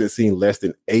he hasn't seen less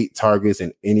than 8 targets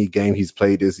in any game he's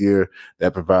played this year.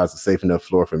 That provides a safe enough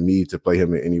floor for me to play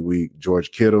him in any week. George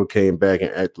Kittle came back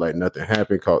and acted like nothing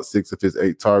happened, caught 6 of his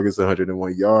 8 targets,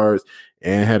 101 yards,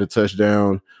 and had a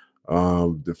touchdown.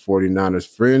 The 49ers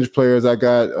fringe players I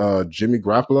got, Jimmy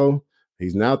Garoppolo.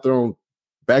 He's now thrown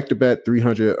back-to-back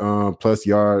 300 plus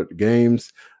yard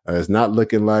games. It's not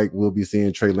looking like we'll be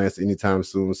seeing Trey Lance anytime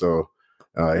soon. So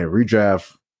in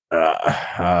redraft,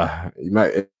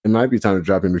 it might be time to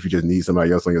drop him if you just need somebody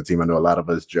else on your team. I know a lot of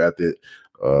us drafted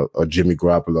a Jimmy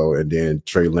Garoppolo and then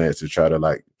Trey Lance to try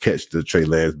to catch the Trey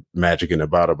Lance magic in the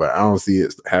bottle, but I don't see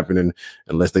it happening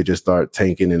unless they just start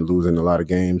tanking and losing a lot of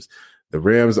games. The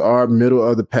Rams are middle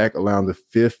of the pack, allowing the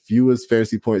 5th fewest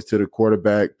fantasy points to the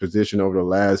quarterback position over the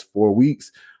last 4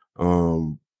 weeks.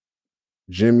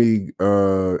 Jimmy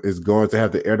is going to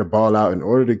have to air the ball out in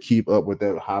order to keep up with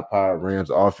that high-powered Rams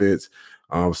offense.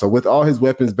 So with all his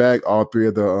weapons back, all 3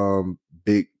 of the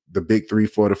big 3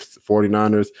 for the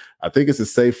 49ers, I think it's a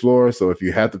safe floor. So if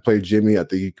you have to play Jimmy, I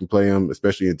think you can play him,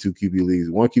 especially in 2 QB leagues.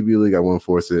 1 QB league, I won't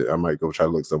force it. I might go try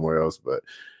to look somewhere else. But,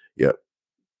 yeah,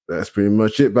 that's pretty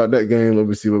much it about that game. Let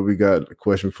me see what we got. A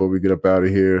question before we get up out of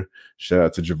here. Shout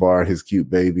out to Javar and his cute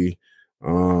baby.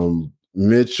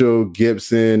 Mitchell,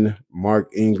 Gibson, Mark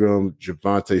Ingram,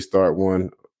 Javonte start one.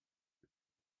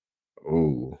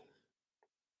 Oh,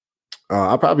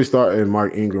 I'll probably start in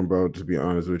Mark Ingram, bro, to be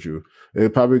honest with you. It'll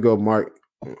probably go Mark.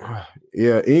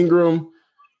 Yeah, Ingram,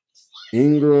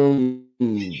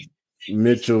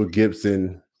 Mitchell,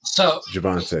 Gibson,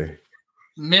 Javonte.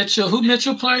 Mitchell, who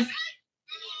Mitchell play?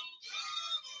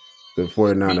 The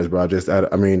 49ers, bro.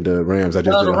 The Rams. I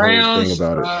just did a whole thing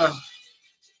about it.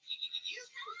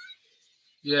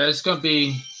 Yeah, it's gonna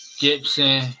be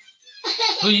Gibson.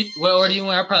 What order do you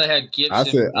want? I probably had Gibson. I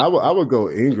said I would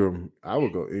go Ingram.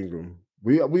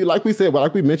 We like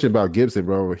we mentioned about Gibson,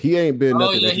 bro. He ain't been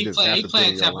nothing. He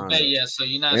playing Tampa Bay, yeah. So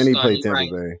you're not. And he played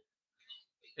Tampa Bay.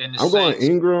 I'm going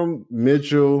Ingram,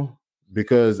 Mitchell,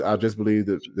 because I just believe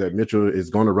that Mitchell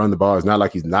is going to run the ball. It's not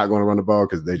like he's not going to run the ball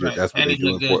because that's what they're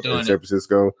doing in San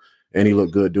Francisco. And he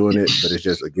looked good doing it, but it's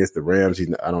just against the Rams.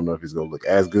 I don't know if he's going to look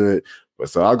as good. But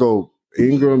so I'll go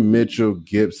Ingram, Mitchell,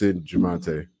 Gibson,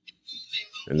 Javonte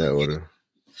in that order.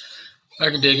 I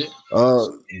can dig it.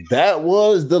 That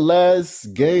was the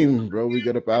last game, bro. We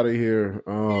got up out of here.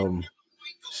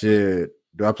 Shit.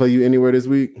 Do I play you anywhere this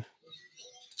week?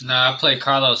 Nah, I play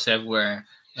Carlos everywhere.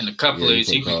 In a couple leagues,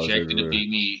 he projected to beat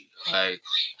me like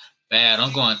bad.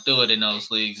 I'm going through it in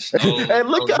those leagues. Hey,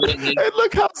 look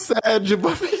how sad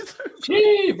Jabari.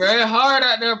 Gee, bro, hard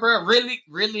out there, bro. Really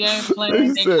ain't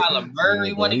playing. Then Kyler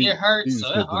Murray want to get hurt,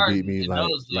 so it's hard to beat me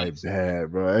like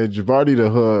bad, bro. Hey, Jabari the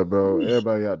hood, bro.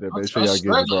 Everybody out there, make sure y'all give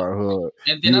Jabari a hood.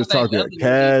 And then he was talking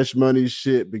cash money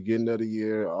shit beginning of the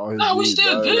year. No, we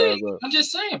still good. I'm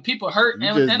just saying, people hurt,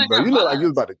 and then I got you look like you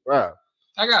was about to cry.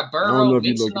 I got Burrow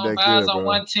mixing on guys on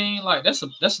one team. Like that's a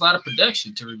lot of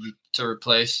production to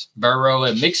replace Burrow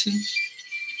and Mixon.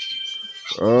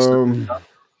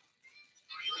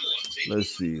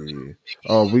 Let's see.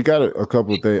 Oh, we got a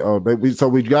couple of things.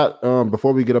 We got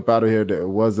before we get up out of here, there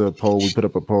was a poll. We put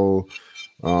up a poll.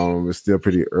 It's still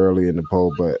pretty early in the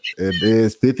poll, but it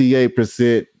is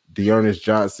 58% Dearness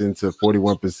Johnson to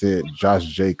 41% Josh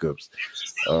Jacobs.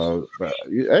 But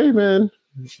hey, man,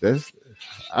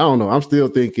 I don't know. I'm still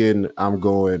thinking I'm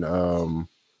going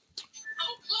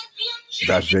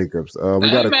Josh Jacobs.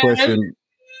 We got a question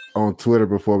on Twitter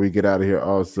before we get out of here.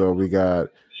 Also, we got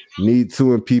need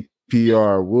 2 in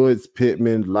PPR: Woods,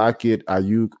 Pittman, Lockett,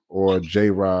 Ayuk, or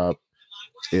J-Rob.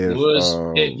 Woods,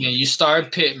 Pittman. You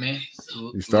start Pittman.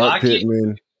 You start Lockett,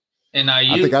 Pittman, and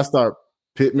Ayuk. I think I start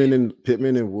Pittman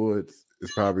and Woods.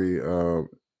 Is probably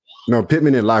no,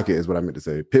 Pittman and Lockett is what I meant to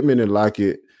say. Pittman and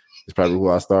Lockett is probably who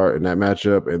I start in that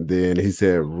matchup. And then he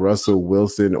said Russell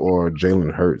Wilson or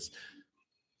Jalen Hurts.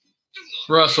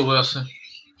 Russell Wilson.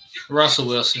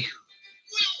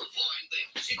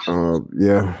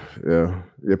 Yeah,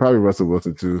 probably Russell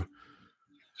Wilson too.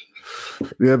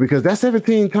 Yeah, because that's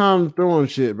 17 times throwing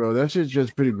shit, bro. That shit's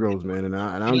just pretty gross, man. And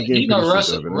I'm getting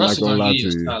Russell gonna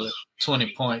give you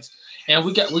 20 points. And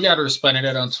we got to respond to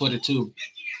that on Twitter too.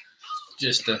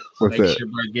 Just to make sure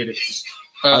everybody get it.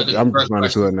 I'm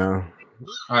responding to it now.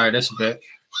 All right, that's a bet.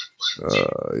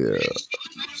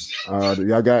 Yeah.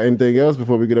 Y'all got anything else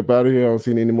before we get up out of here? I don't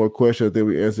see any more questions. I think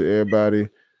we answered everybody.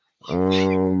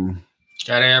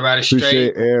 Got everybody straight.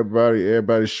 Appreciate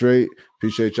everybody straight.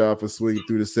 Appreciate y'all for swinging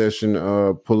through the session.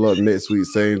 Pull up next week,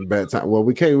 same bad time. Well,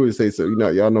 we can't really say so. You know,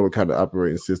 y'all know what kind of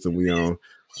operating system we on.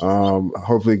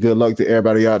 Hopefully, good luck to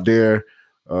everybody out there.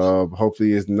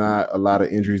 Hopefully, it's not a lot of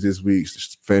injuries this week.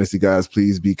 Fantasy guys,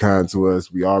 please be kind to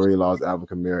us. We already lost Alvin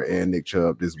Kamara and Nick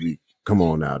Chubb this week. Come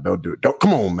on now, don't do it.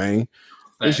 Come on, man.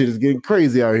 This shit is getting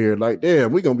crazy out here. Like,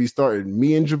 damn, we're gonna be starting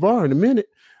me and Jabbar in a minute.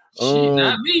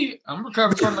 Not me. I'm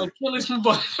recovering from the Achilles.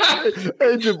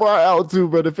 Hey, Jabbar out too,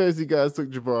 but the fancy guys took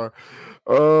Jabbar.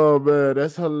 Oh man,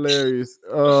 that's hilarious.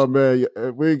 Oh man,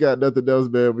 we ain't got nothing else,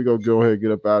 man. We gonna go ahead and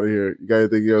get up out of here. You got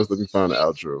anything else? Let me find the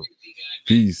outro.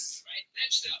 Peace.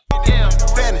 Yeah,